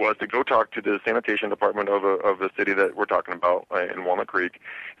I was to go talk to the sanitation department of the city that we're talking about in Walnut Creek,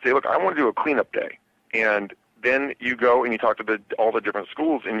 say, look, I want to do a cleanup day, and then you go and you talk to all the different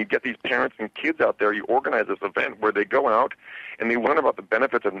schools, and you get these parents and kids out there. You organize this event where they go out and they learn about the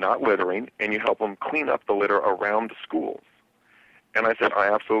benefits of not littering, and you help them clean up the litter around the schools. And I said,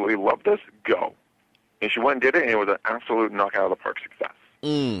 I absolutely love this. Go. And she went and did it, and it was an absolute knockout of the park success.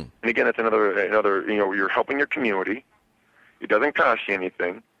 And again, it's another you're helping your community. It doesn't cost you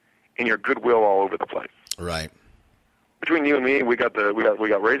anything, and you're goodwill all over the place. Right. Between you and me, we got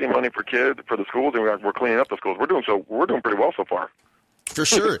raising money for the schools, and we're cleaning up the schools. We're doing pretty well so far. For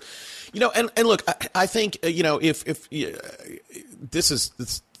sure. And look, I think if this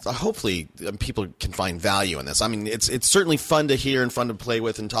is hopefully people can find value in this. I mean, it's certainly fun to hear and fun to play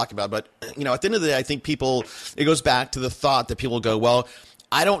with and talk about, but at the end of the day, I think it goes back to the thought that people go, well,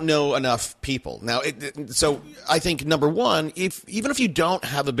 I don't know enough people. Now, so I think number one, even if you don't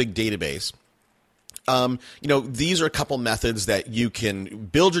have a big database, these are a couple methods that you can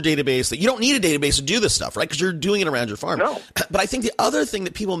build your database. That you don't need a database to do this stuff, right? Because you're doing it around your farm. No. But I think the other thing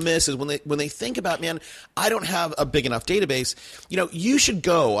that people miss is when they think about, man, I don't have a big enough database. You should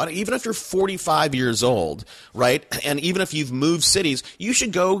go, even if you're 45 years old, right? And even if you've moved cities, you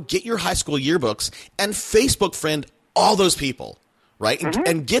should go get your high school yearbooks and Facebook friend all those people. Right. Mm-hmm.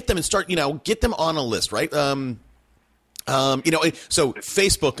 And get them and start, get them on a list. Right. So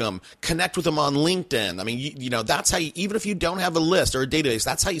Facebook them, connect with them on LinkedIn. I mean, that's how you, even if you don't have a list or a database,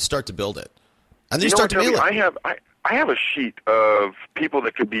 that's how you start to build it. And then you start to mail it. I have a sheet of people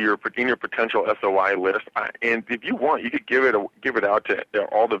that could be in your potential SOI list. And if you want, you could give it out to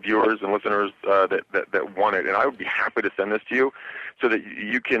all the viewers and listeners that want it. And I would be happy to send this to you so that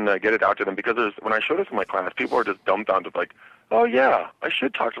you can get it out to them. Because when I show this in my class, people are just dumbfounded, like, oh, yeah, I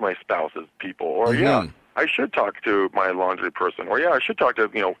should talk to my spouse's people, or yeah, I should talk to my laundry person, or yeah, I should talk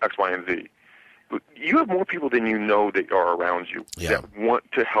to, X, Y, and Z. You have more people than you know that are around you that want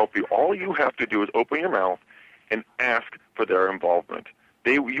to help you. All you have to do is open your mouth and ask for their involvement.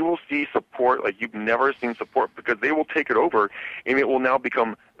 You will see support like you've never seen support, because they will take it over and it will now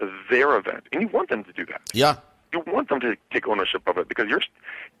become their event. And you want them to do that. Yeah. You want them to take ownership of it, because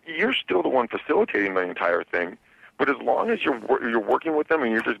you're still the one facilitating the entire thing. But as long as you're working with them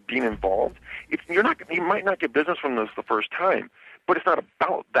and you're just being involved, you might not get business from this the first time. But it's not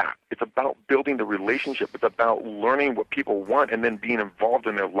about that. It's about building the relationship. It's about learning what people want and then being involved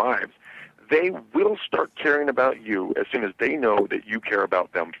in their lives. They will start caring about you as soon as they know that you care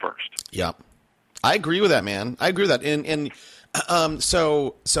about them first. Yeah. I agree with that, man. I agree with that. And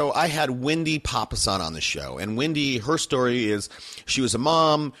so I had Wendy Papasan on the show, and Wendy, her story is she was a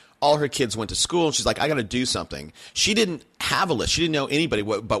mom. All her kids went to school, and she's like, I got to do something. She didn't have a list. She didn't know anybody.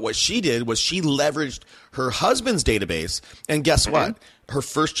 But what she did was she leveraged her husband's database, and guess what? Her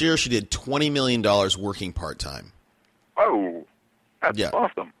first year, she did $20 million working part-time. Oh, that's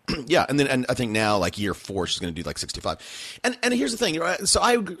awesome. Yeah, and I think now, like year 4, she's going to do like 65. And here's the thing. So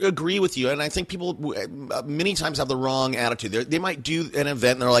I agree with you, and I think people many times have the wrong attitude. They might do an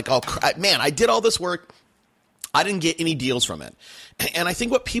event, and they're like, oh, man, I did all this work. I didn't get any deals from it. And I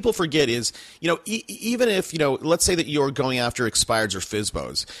think what people forget is, even if, let's say that you're going after expireds or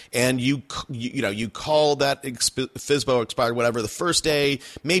FSBOs, and you call that FSBO expired, whatever, the first day,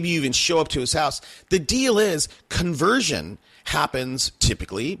 maybe you even show up to his house. The deal is conversion happens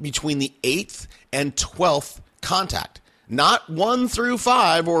typically between the 8th and 12th contact. Not 1 through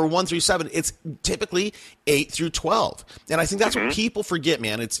 5 or 1 through 7. It's typically 8 through 12. And I think that's what people forget,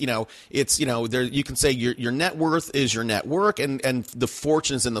 man. It's there, you can say your net worth is your net work, and the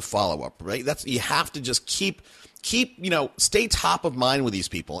fortune is in the follow up, right? You have to just keep stay top of mind with these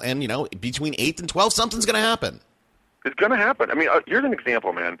people. And between 8th and 12th, something's going to happen. It's going to happen. I mean, here's an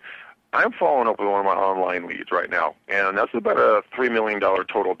example, man. I'm following up with one of my online leads right now, and that's about a $3 million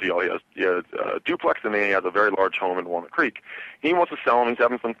total deal. He has a duplex, and then he has a very large home in Walnut Creek. He wants to sell them. He's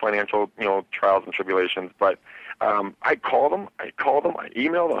having some financial, trials and tribulations. But I called him, I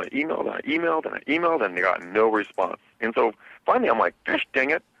emailed, and I got no response. And so finally, I'm like, gosh dang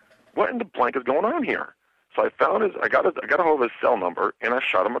it, what in the blank is going on here? So I got a hold of his cell number, and I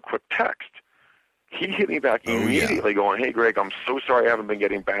shot him a quick text. He hit me back immediately going, hey, Greg, I'm so sorry I haven't been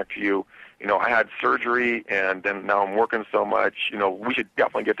getting back to you. I had surgery, and then now I'm working so much. We should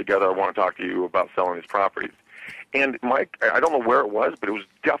definitely get together. I want to talk to you about selling these properties. And Mike, I don't know where it was, but it was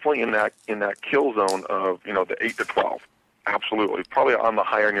definitely in that kill zone of, the 8 to 12. Absolutely. Probably on the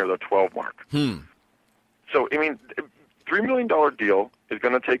higher near the 12 mark. So, I mean, $3 million deal is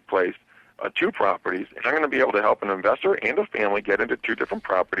going to take place. 2 properties, and I'm going to be able to help an investor and a family get into 2 different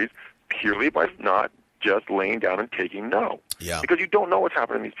properties purely by not just laying down and taking no. Yeah. Because you don't know what's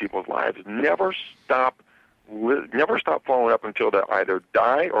happening in these people's lives. Never stop following up until they either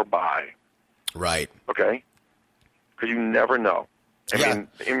die or buy. Right. Okay? Because you never know. I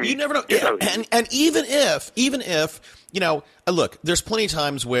mean, you never know. Yeah. And even if look, there's plenty of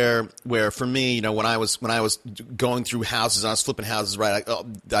times where for me, when I was going through houses, and I was flipping houses, right?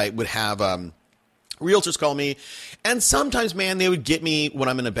 I would have realtors call me, and sometimes, man, they would get me when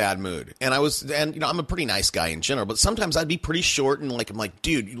I'm in a bad mood. And I'm a pretty nice guy in general, but sometimes I'd be pretty short, and I'm like,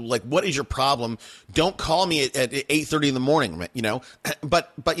 dude, what is your problem? Don't call me at 8:30 in the morning,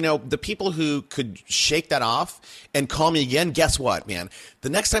 But the people who could shake that off and call me again, guess what, man? The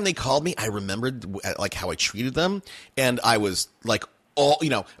next time they called me, I remembered how I treated them, and I was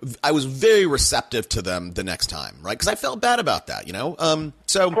I was very receptive to them the next time, right? Because I felt bad about that,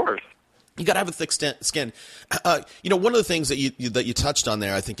 So of course. You got to have a thick skin. One of the things that you touched on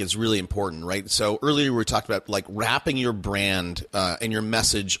there, I think, is really important, right? So earlier we talked about wrapping your brand and your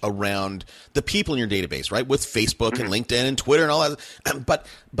message around the people in your database, right? With Facebook and LinkedIn and Twitter and all that.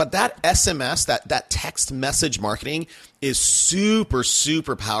 But that SMS, that text message marketing is super,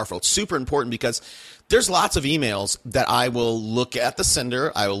 super powerful. It's super important because there's lots of emails that I will look at the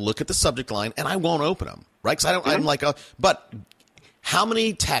sender, I will look at the subject line, and I won't open them, right? Because I'm like, but how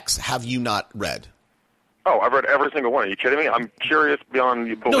many texts have you not read? Oh, I've read every single one. Are you kidding me? I'm curious beyond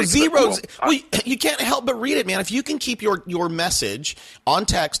belief. No, zeros. Well, you can't help but read it, man. If you can keep your message on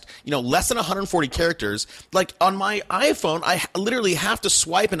text, less than 140 characters, like on my iPhone, I literally have to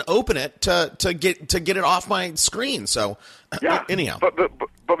swipe and open it to get it off my screen. So, yeah. Anyhow.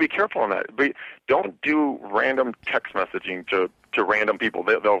 But be careful on that. Don't do random text messaging to random people.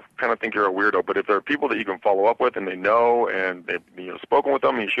 They'll kind of think you're a weirdo. But if there are people that you can follow up with and they know and they've spoken with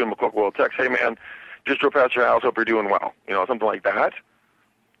them, and you shoot them a quick little text, hey, man, just drove past your house, hope you're doing well. Something like that.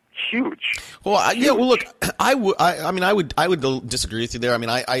 Huge. Well, yeah. Well, look, I would disagree with you there. I mean,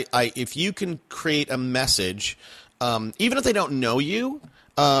 if you can create a message, even if they don't know you,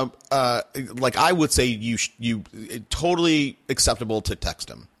 like I would say you totally acceptable to text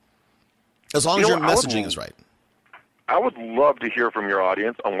them as long as your messaging is right. I would love to hear from your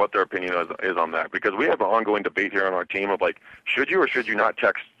audience on what their opinion is on that, because we have an ongoing debate here on our team of like, should you or should you not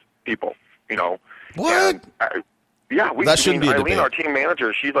text people? What? That shouldn't be a Eileen, debate. our team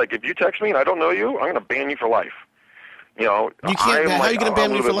manager, she's like, if you text me and I don't know you, I'm going to ban you for life. You can't. How are you going to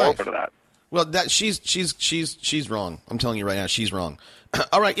ban me for life? That. Well, she's wrong. I'm telling you right now, she's wrong.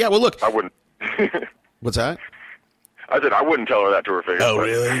 All right. Yeah. Well, look. I wouldn't. What's that? I said I wouldn't tell her that to her face. Oh,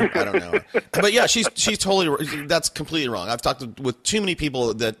 really? I don't know. But yeah, she's totally. That's completely wrong. I've talked with too many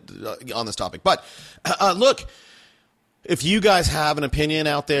people that on this topic. But look, if you guys have an opinion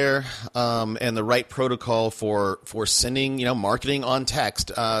out there and the right protocol for sending marketing on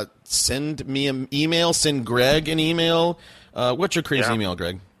text, send me an email. Send Greg an email. What's your crazy email,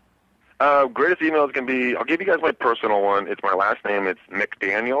 Greg? Greatest email is going to be, I'll give you guys my personal one. It's my last name. It's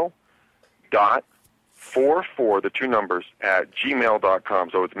McDaniel.44, the two numbers, at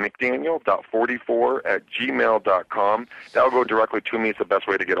gmail.com. So it's McDaniel.44 at gmail.com. That'll go directly to me. It's the best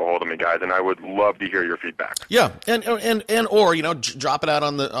way to get a hold of me, guys, and I would love to hear your feedback. Yeah, and or drop it out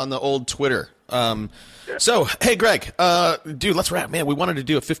on the old Twitter. So, hey, Greg, dude, let's wrap. Man, we wanted to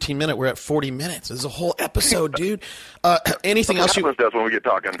do a 15-minute. We're at 40 minutes. This is a whole episode, dude. Anything else you? That's when we get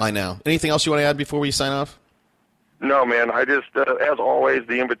talking. I know. Anything else you want to add before we sign off? No, man. I just, as always,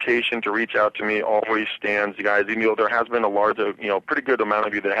 the invitation to reach out to me always stands, you guys. There has been a large, pretty good amount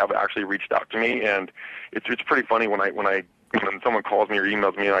of you that have actually reached out to me, and it's pretty funny when someone calls me or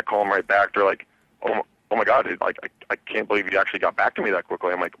emails me and I call them right back. They're like, oh my God, I can't believe you actually got back to me that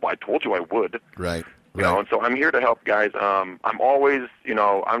quickly. I'm like, well, I told you I would. Right. And so I'm here to help, guys. I'm always,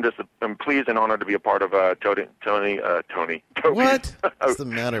 I'm pleased and honored to be a part of Toby. What? What's the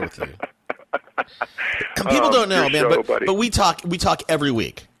matter with you? People don't know, man, show, but we talk every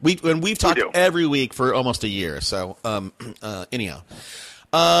week. We've talked every week for almost a year. So anyhow.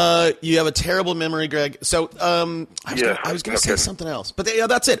 You have a terrible memory, Greg. So I was going to say something else, but yeah,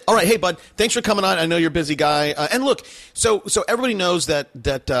 that's it. All right, hey bud, thanks for coming on. I know you're a busy guy, and look, so everybody knows that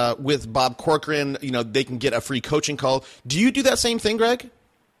with Bob Corcoran, they can get a free coaching call. Do you do that same thing, Greg?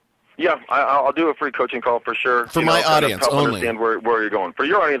 Yeah, I'll do a free coaching call for sure. For my audience only. Understand where you're going. For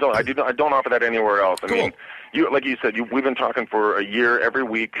your audience only. I don't offer that anywhere else. I mean, like you said, we've been talking for a year every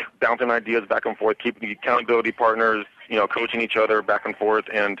week, bouncing ideas back and forth, keeping the accountability partners, coaching each other back and forth.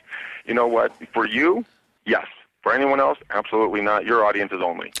 And you know what? For you, yes. For anyone else, absolutely not. Your audience is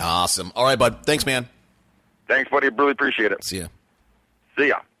only. Awesome. All right, bud. Thanks, man. Thanks, buddy. Really appreciate it. See ya. See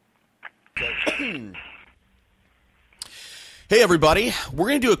ya. Hey, everybody. We're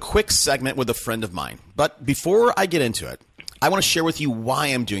going to do a quick segment with a friend of mine. But before I get into it, I want to share with you why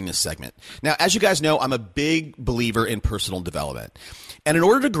I'm doing this segment. Now, as you guys know, I'm a big believer in personal development. And in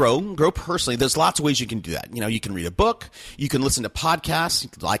order to grow personally, there's lots of ways you can do that. You can read a book, you can listen to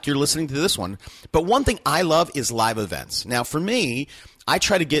podcasts like you're listening to this one. But one thing I love is live events. Now, for me, I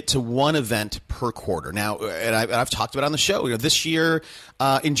try to get to one event per quarter. Now, and I've talked about it on the show. This year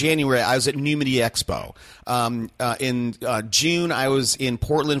in January, I was at New Media Expo. In June, I was in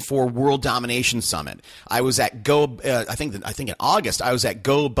Portland for World Domination Summit. I was at I think in August, I was at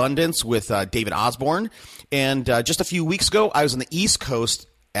Go Abundance with David Osborne. And just a few weeks ago, I was on the East Coast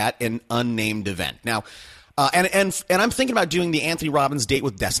at an unnamed event. Now, and I'm thinking about doing the Anthony Robbins Date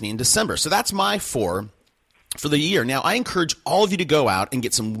with Destiny in December. So that's my for the year. Now, I encourage all of you to go out and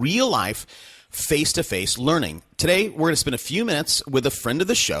get some real life face-to-face learning. Today, we're going to spend a few minutes with a friend of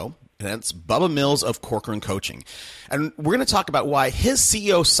the show, and that's Bubba Mills of Corcoran Coaching. And we're going to talk about why his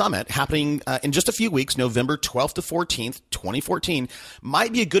CEO Summit, happening in just a few weeks, November 12th to 14th, 2014,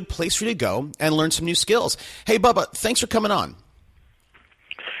 might be a good place for you to go and learn some new skills. Hey, Bubba, thanks for coming on.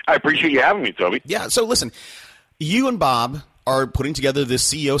 I appreciate you having me, Toby. Yeah, so listen, you and Bob are putting together this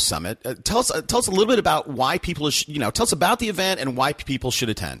CEO Summit. Tell us a little bit about why people, tell us about the event and why people should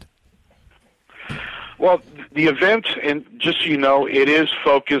attend. Well, the event, and just so you know, it is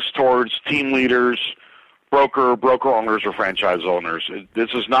focused towards team leaders, broker owners, or franchise owners. This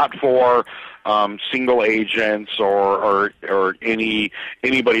is not for single agents or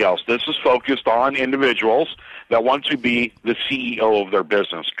anybody else. This is focused on individuals that want to be the CEO of their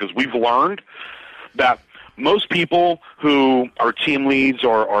business, because we've learned that most people who are team leads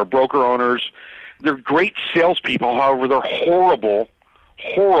or broker owners, they're great salespeople. However, they're horrible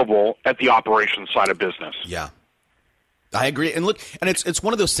at the operations side of business. Yeah. I agree. And look, and it's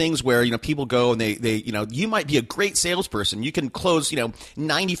one of those things where, people go and they you might be a great salesperson. You can close,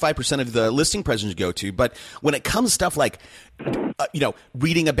 95% of the listing presentations you go to. But when it comes to stuff like,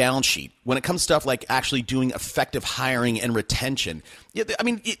 reading a balance sheet, when it comes to stuff like actually doing effective hiring and retention,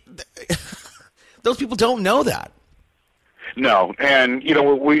 those people don't know that. No, and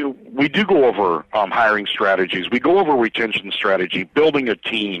we do go over hiring strategies. We go over retention strategy, building a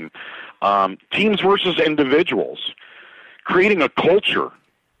team, teams versus individuals, creating a culture.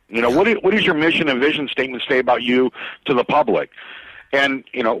 What is your mission and vision statement say about you to the public? And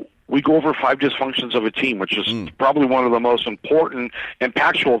we go over 5 dysfunctions of a team, which is probably one of the most important,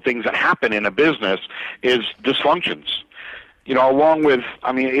 impactful things that happen in a business is dysfunctions. Along with,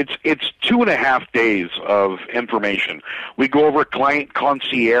 it's 2.5 days of information. We go over client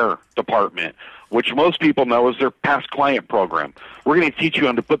concierge department, which most people know is their past client program. We're going to teach you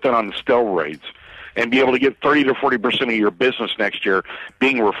how to put that on the steroids and be able to get 30 to 40% of your business next year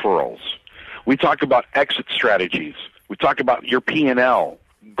being referrals. We talk about exit strategies. We talk about your P&L,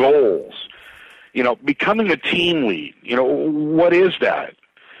 goals, becoming a team lead. What is that?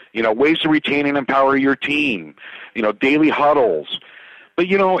 Ways to retain and empower your team, daily huddles. But,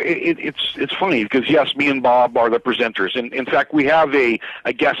 it's funny because, yes, me and Bob are the presenters. And, in fact, we have a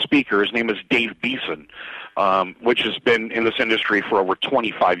guest speaker. His name is Dave Beeson, which has been in this industry for over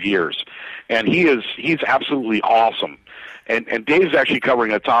 25 years. And he's absolutely awesome. And Dave's actually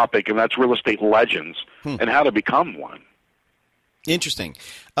covering a topic, and that's real estate legends and how to become one. Interesting.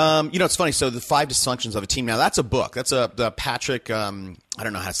 It's funny. So the 5 dysfunctions of a team. Now that's a book. That's the Patrick. I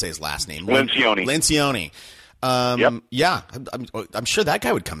don't know how to say his last name. Lencioni. Yep. Yeah. I'm sure that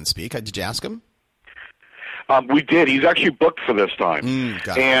guy would come and speak. Did you ask him? We did. He's actually booked for this time.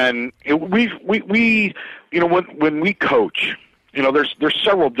 Got it. And we when we coach, there's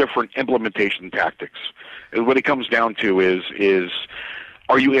several different implementation tactics. And what it comes down to is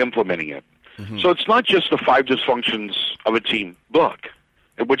are you implementing it? Mm-hmm. So it's not just the 5 dysfunctions of a team book,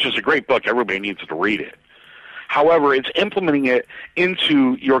 which is a great book. Everybody needs to read it. However, it's implementing it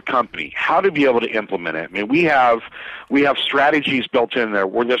into your company, how to be able to implement it. We have strategies built in there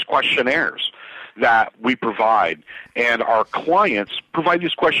where there's questionnaires that we provide, and our clients provide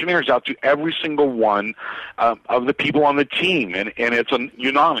these questionnaires out to every single one of the people on the team, and it's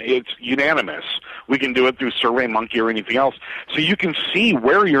unanimous. We can do it through SurveyMonkey or anything else, so you can see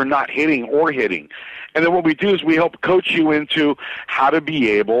where you're not hitting or hitting. And then what we do is we help coach you into how to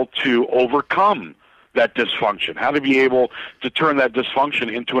be able to overcome that dysfunction, how to be able to turn that dysfunction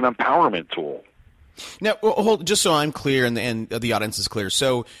into an empowerment tool. Now, just so I'm clear and the audience is clear,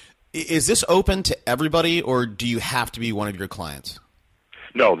 so is this open to everybody, or do you have to be one of your clients?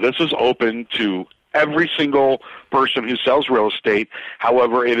 No, this is open to every single person who sells real estate.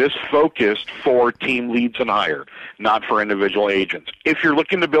 However, it is focused for team leads and hire, not for individual agents. If you're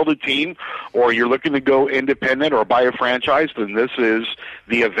looking to build a team or you're looking to go independent or buy a franchise, then this is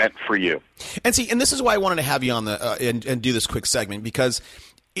the event for you. And this is why I wanted to have you on the and do this quick segment, because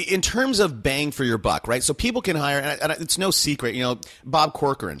in terms of bang for your buck, right? So people can hire, and it's no secret, Bob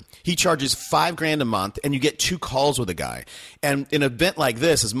Corcoran, he charges $5,000 a month, and you get 2 calls with a guy. And an event like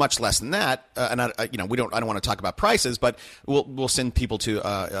this is much less than that. And I don't want to talk about prices, but we'll send people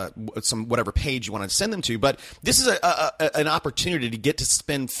to some whatever page you want to send them to. But this is an opportunity to get to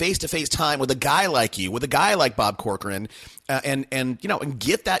spend face-to-face time with a guy like you, with a guy like Bob Corcoran, and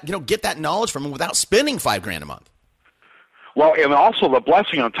get that knowledge from him without spending $5,000 a month. Well, and also the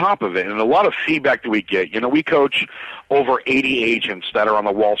blessing on top of it, and a lot of feedback that we get. We coach over 80 agents that are on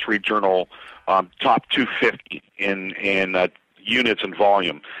the Wall Street Journal top 250 in units and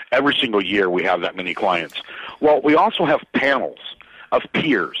volume. Every single year we have that many clients. Well, we also have panels of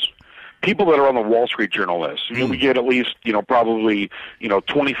peers, people that are on the Wall Street Journal list. We get at least, probably,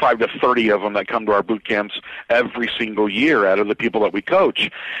 25 to 30 of them that come to our boot camps every single year out of the people that we coach.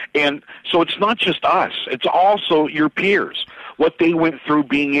 And so it's not just us. It's also your peers, what they went through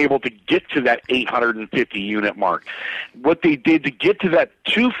being able to get to that 850 unit mark, what they did to get to that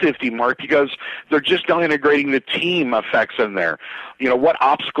 250 mark, because they're just now integrating the team effects in there. What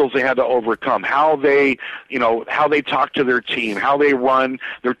obstacles they had to overcome, how they talk to their team, how they run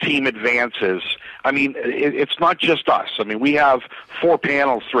their team advances. It's not just us. We have 4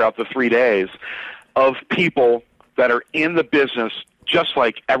 panels throughout the 3 days of people that are in the business just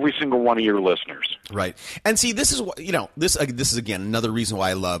like every single one of your listeners. Right. And see, this is what, this is again another reason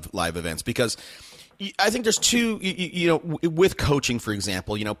why I love live events, because I think there's 2, with coaching, for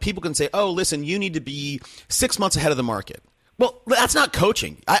example, people can say, oh, listen, you need to be 6 months ahead of the market. Well, that's not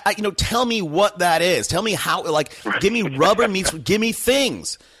coaching. Tell me what that is. Tell me how, give me rubber meets, give me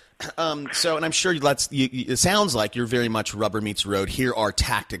things. So, and I'm sure it sounds like you're very much rubber meets road. Here are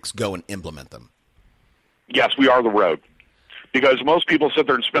tactics, go and implement them. Yes, we are the road. Because most people sit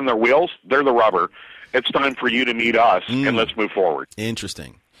there and spin their wheels. They're the rubber. It's time for you to meet us, and let's move forward.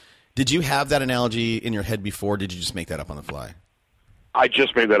 Interesting. Did you have that analogy in your head before, or did you just make that up on the fly? I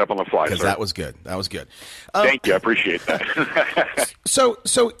just made that up on the fly, Because sir. that was good. That was good. Thank you. I appreciate that. So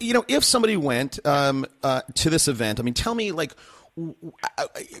if somebody went to this event, I mean, tell me, like,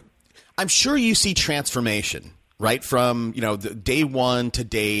 I'm sure you see transformation, right, from the day 1 to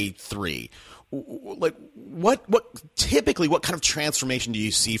day 3. Like, what typically, what kind of transformation do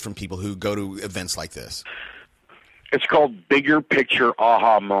you see from people who go to events like this? It's called bigger picture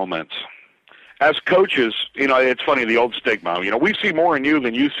aha moments. As coaches, it's funny, the old stigma, we see more in you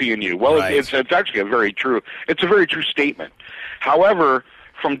than you see in you. Well, right. it's actually a very true statement. However,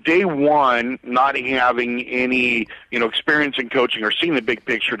 from day 1, not having any, experience in coaching or seeing the big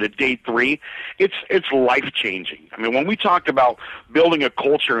picture, to day 3, it's life-changing. I mean, when we talk about building a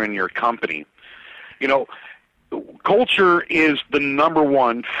culture in your company, culture is the number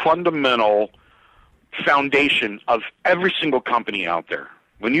one fundamental foundation of every single company out there.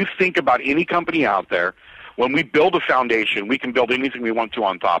 When you think about any company out there, when we build a foundation, we can build anything we want to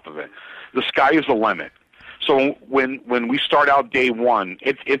on top of it. The sky is the limit. So when we start out day 1,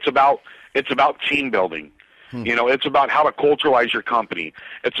 it's about team building. It's about how to culturalize your company.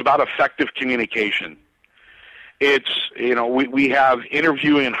 It's about effective communication. It's we have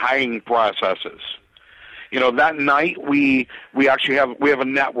interviewing and hiring processes. That night we actually have a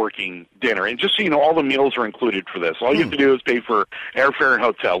networking dinner, and just so you know, all the meals are included for this. All you have to do is pay for airfare and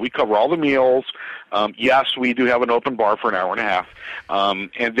hotel. We cover all the meals. Yes, we do have an open bar for an hour and a half,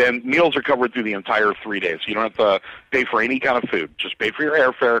 and then meals are covered through the entire 3 days. You don't have to pay for any kind of food. Just pay for your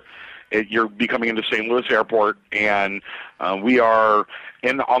airfare. You're be coming into St. Louis Airport, and we are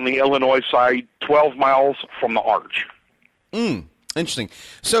on the Illinois side, 12 miles from the Arch. Interesting.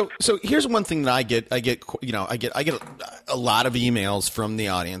 So here's one thing that I get a lot of emails from the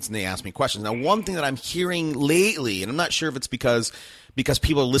audience, and they ask me questions. Now, one thing that I'm hearing lately, and I'm not sure if it's because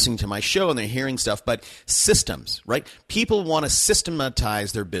people are listening to my show and they're hearing stuff, but systems, right? People want to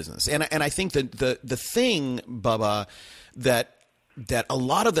systematize their business, and I think that the thing, Bubba, that a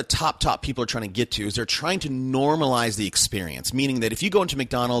lot of the top people are trying to get to is they're trying to normalize the experience, meaning that if you go into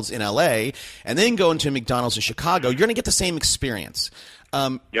McDonald's in LA and then go into McDonald's in Chicago, you're going to get the same experience.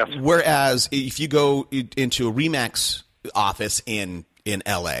 Yes. Whereas if you go into a Remax office in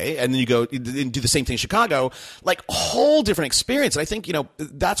LA and then you go and do the same thing in Chicago, like a whole different experience. And I think,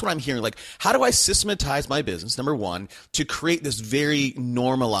 that's what I'm hearing. Like, how do I systematize my business, number one, to create this very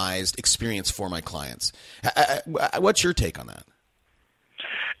normalized experience for my clients? What's your take on that?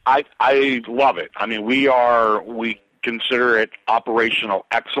 I love it. I mean, we consider it operational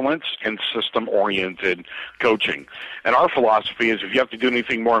excellence and system-oriented coaching. And our philosophy is if you have to do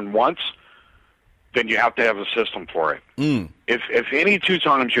anything more than once, then you have to have a system for it. If any 2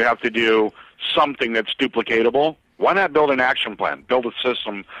 times you have to do something that's duplicatable, why not build an action plan? Build a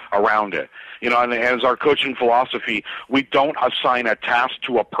system around it. And as our coaching philosophy, we don't assign a task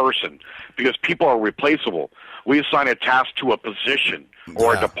to a person because people are replaceable. We assign a task to a position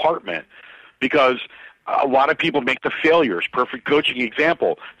or a department because a lot of people make the failures. Perfect coaching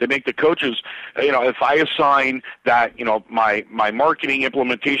example. They make the coaches, if I assign that, my marketing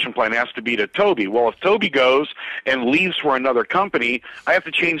implementation plan has to be to Toby. Well, if Toby goes and leaves for another company, I have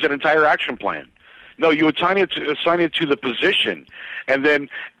to change that entire action plan. No, you assign it to the position, and then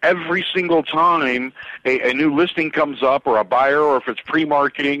every single time a new listing comes up, or a buyer, or if it's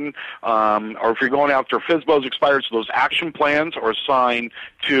pre-marketing, or if you're going after FSBOs expired, so those action plans are assigned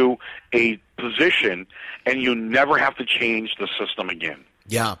to a position, and you never have to change the system again.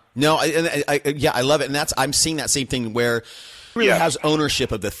 Yeah, no, I love it, and I'm seeing that same thing where. Really has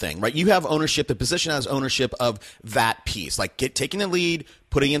ownership of the thing, right? You have ownership. The position has ownership of that piece, like taking the lead,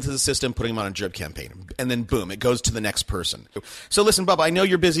 putting it into the system, putting them on a drip campaign, and then boom, it goes to the next person. So listen, Bubba, I know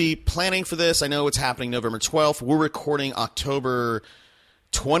you're busy planning for this. I know it's happening November 12th. We're recording October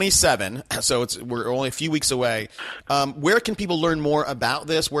 27, so we're only a few weeks away. Where can people learn more about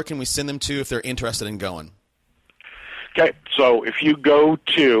this? Where can we send them to if they're interested in going? Okay, so if you go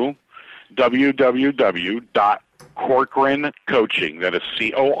to www.Corcoran Coaching, that is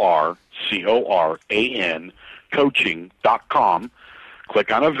CORCORAN coaching.com.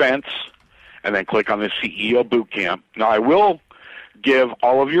 Click on events, and then click on the CEO Bootcamp. Now, I will give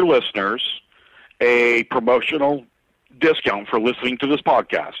all of your listeners a promotional discount for listening to this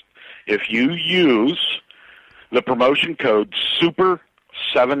podcast. If you use the promotion code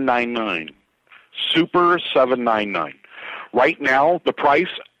SUPER799, SUPER799. Right now, the price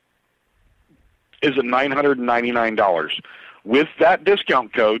is at $999. With that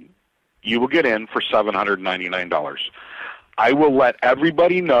discount code, you will get in for $799. I will let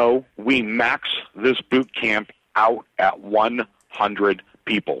everybody know we max this boot camp out at 100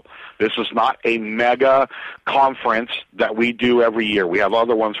 people. This is not a mega conference that we do every year. We have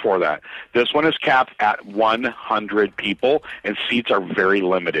other ones for that. This one is capped at 100 people, and seats are very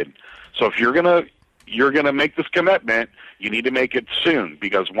limited. So if you're gonna make this commitment, you need to make it soon,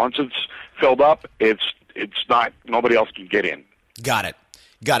 because once it's filled up, it's not, nobody else can get in. Got it.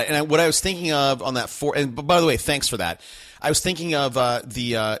 And what I was thinking of on that and by the way, thanks for that. I was thinking of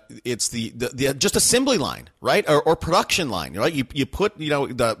it's the just assembly line, right, or production line, right? You put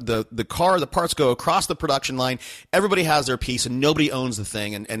the parts go across the production line. Everybody has their piece, and nobody owns the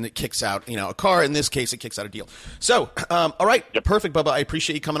thing, and it kicks out a car. In this case, it kicks out a deal. So, all right, perfect, Bubba. I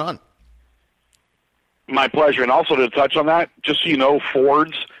appreciate you coming on. My pleasure. And also to touch on that, just so you know,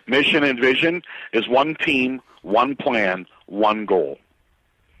 Ford's mission and vision is one team, one plan, one goal.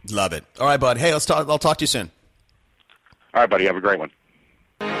 Love it. All right, bud. Hey, I'll talk to you soon. All right, buddy. Have a great one.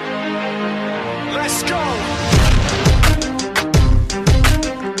 Let's go.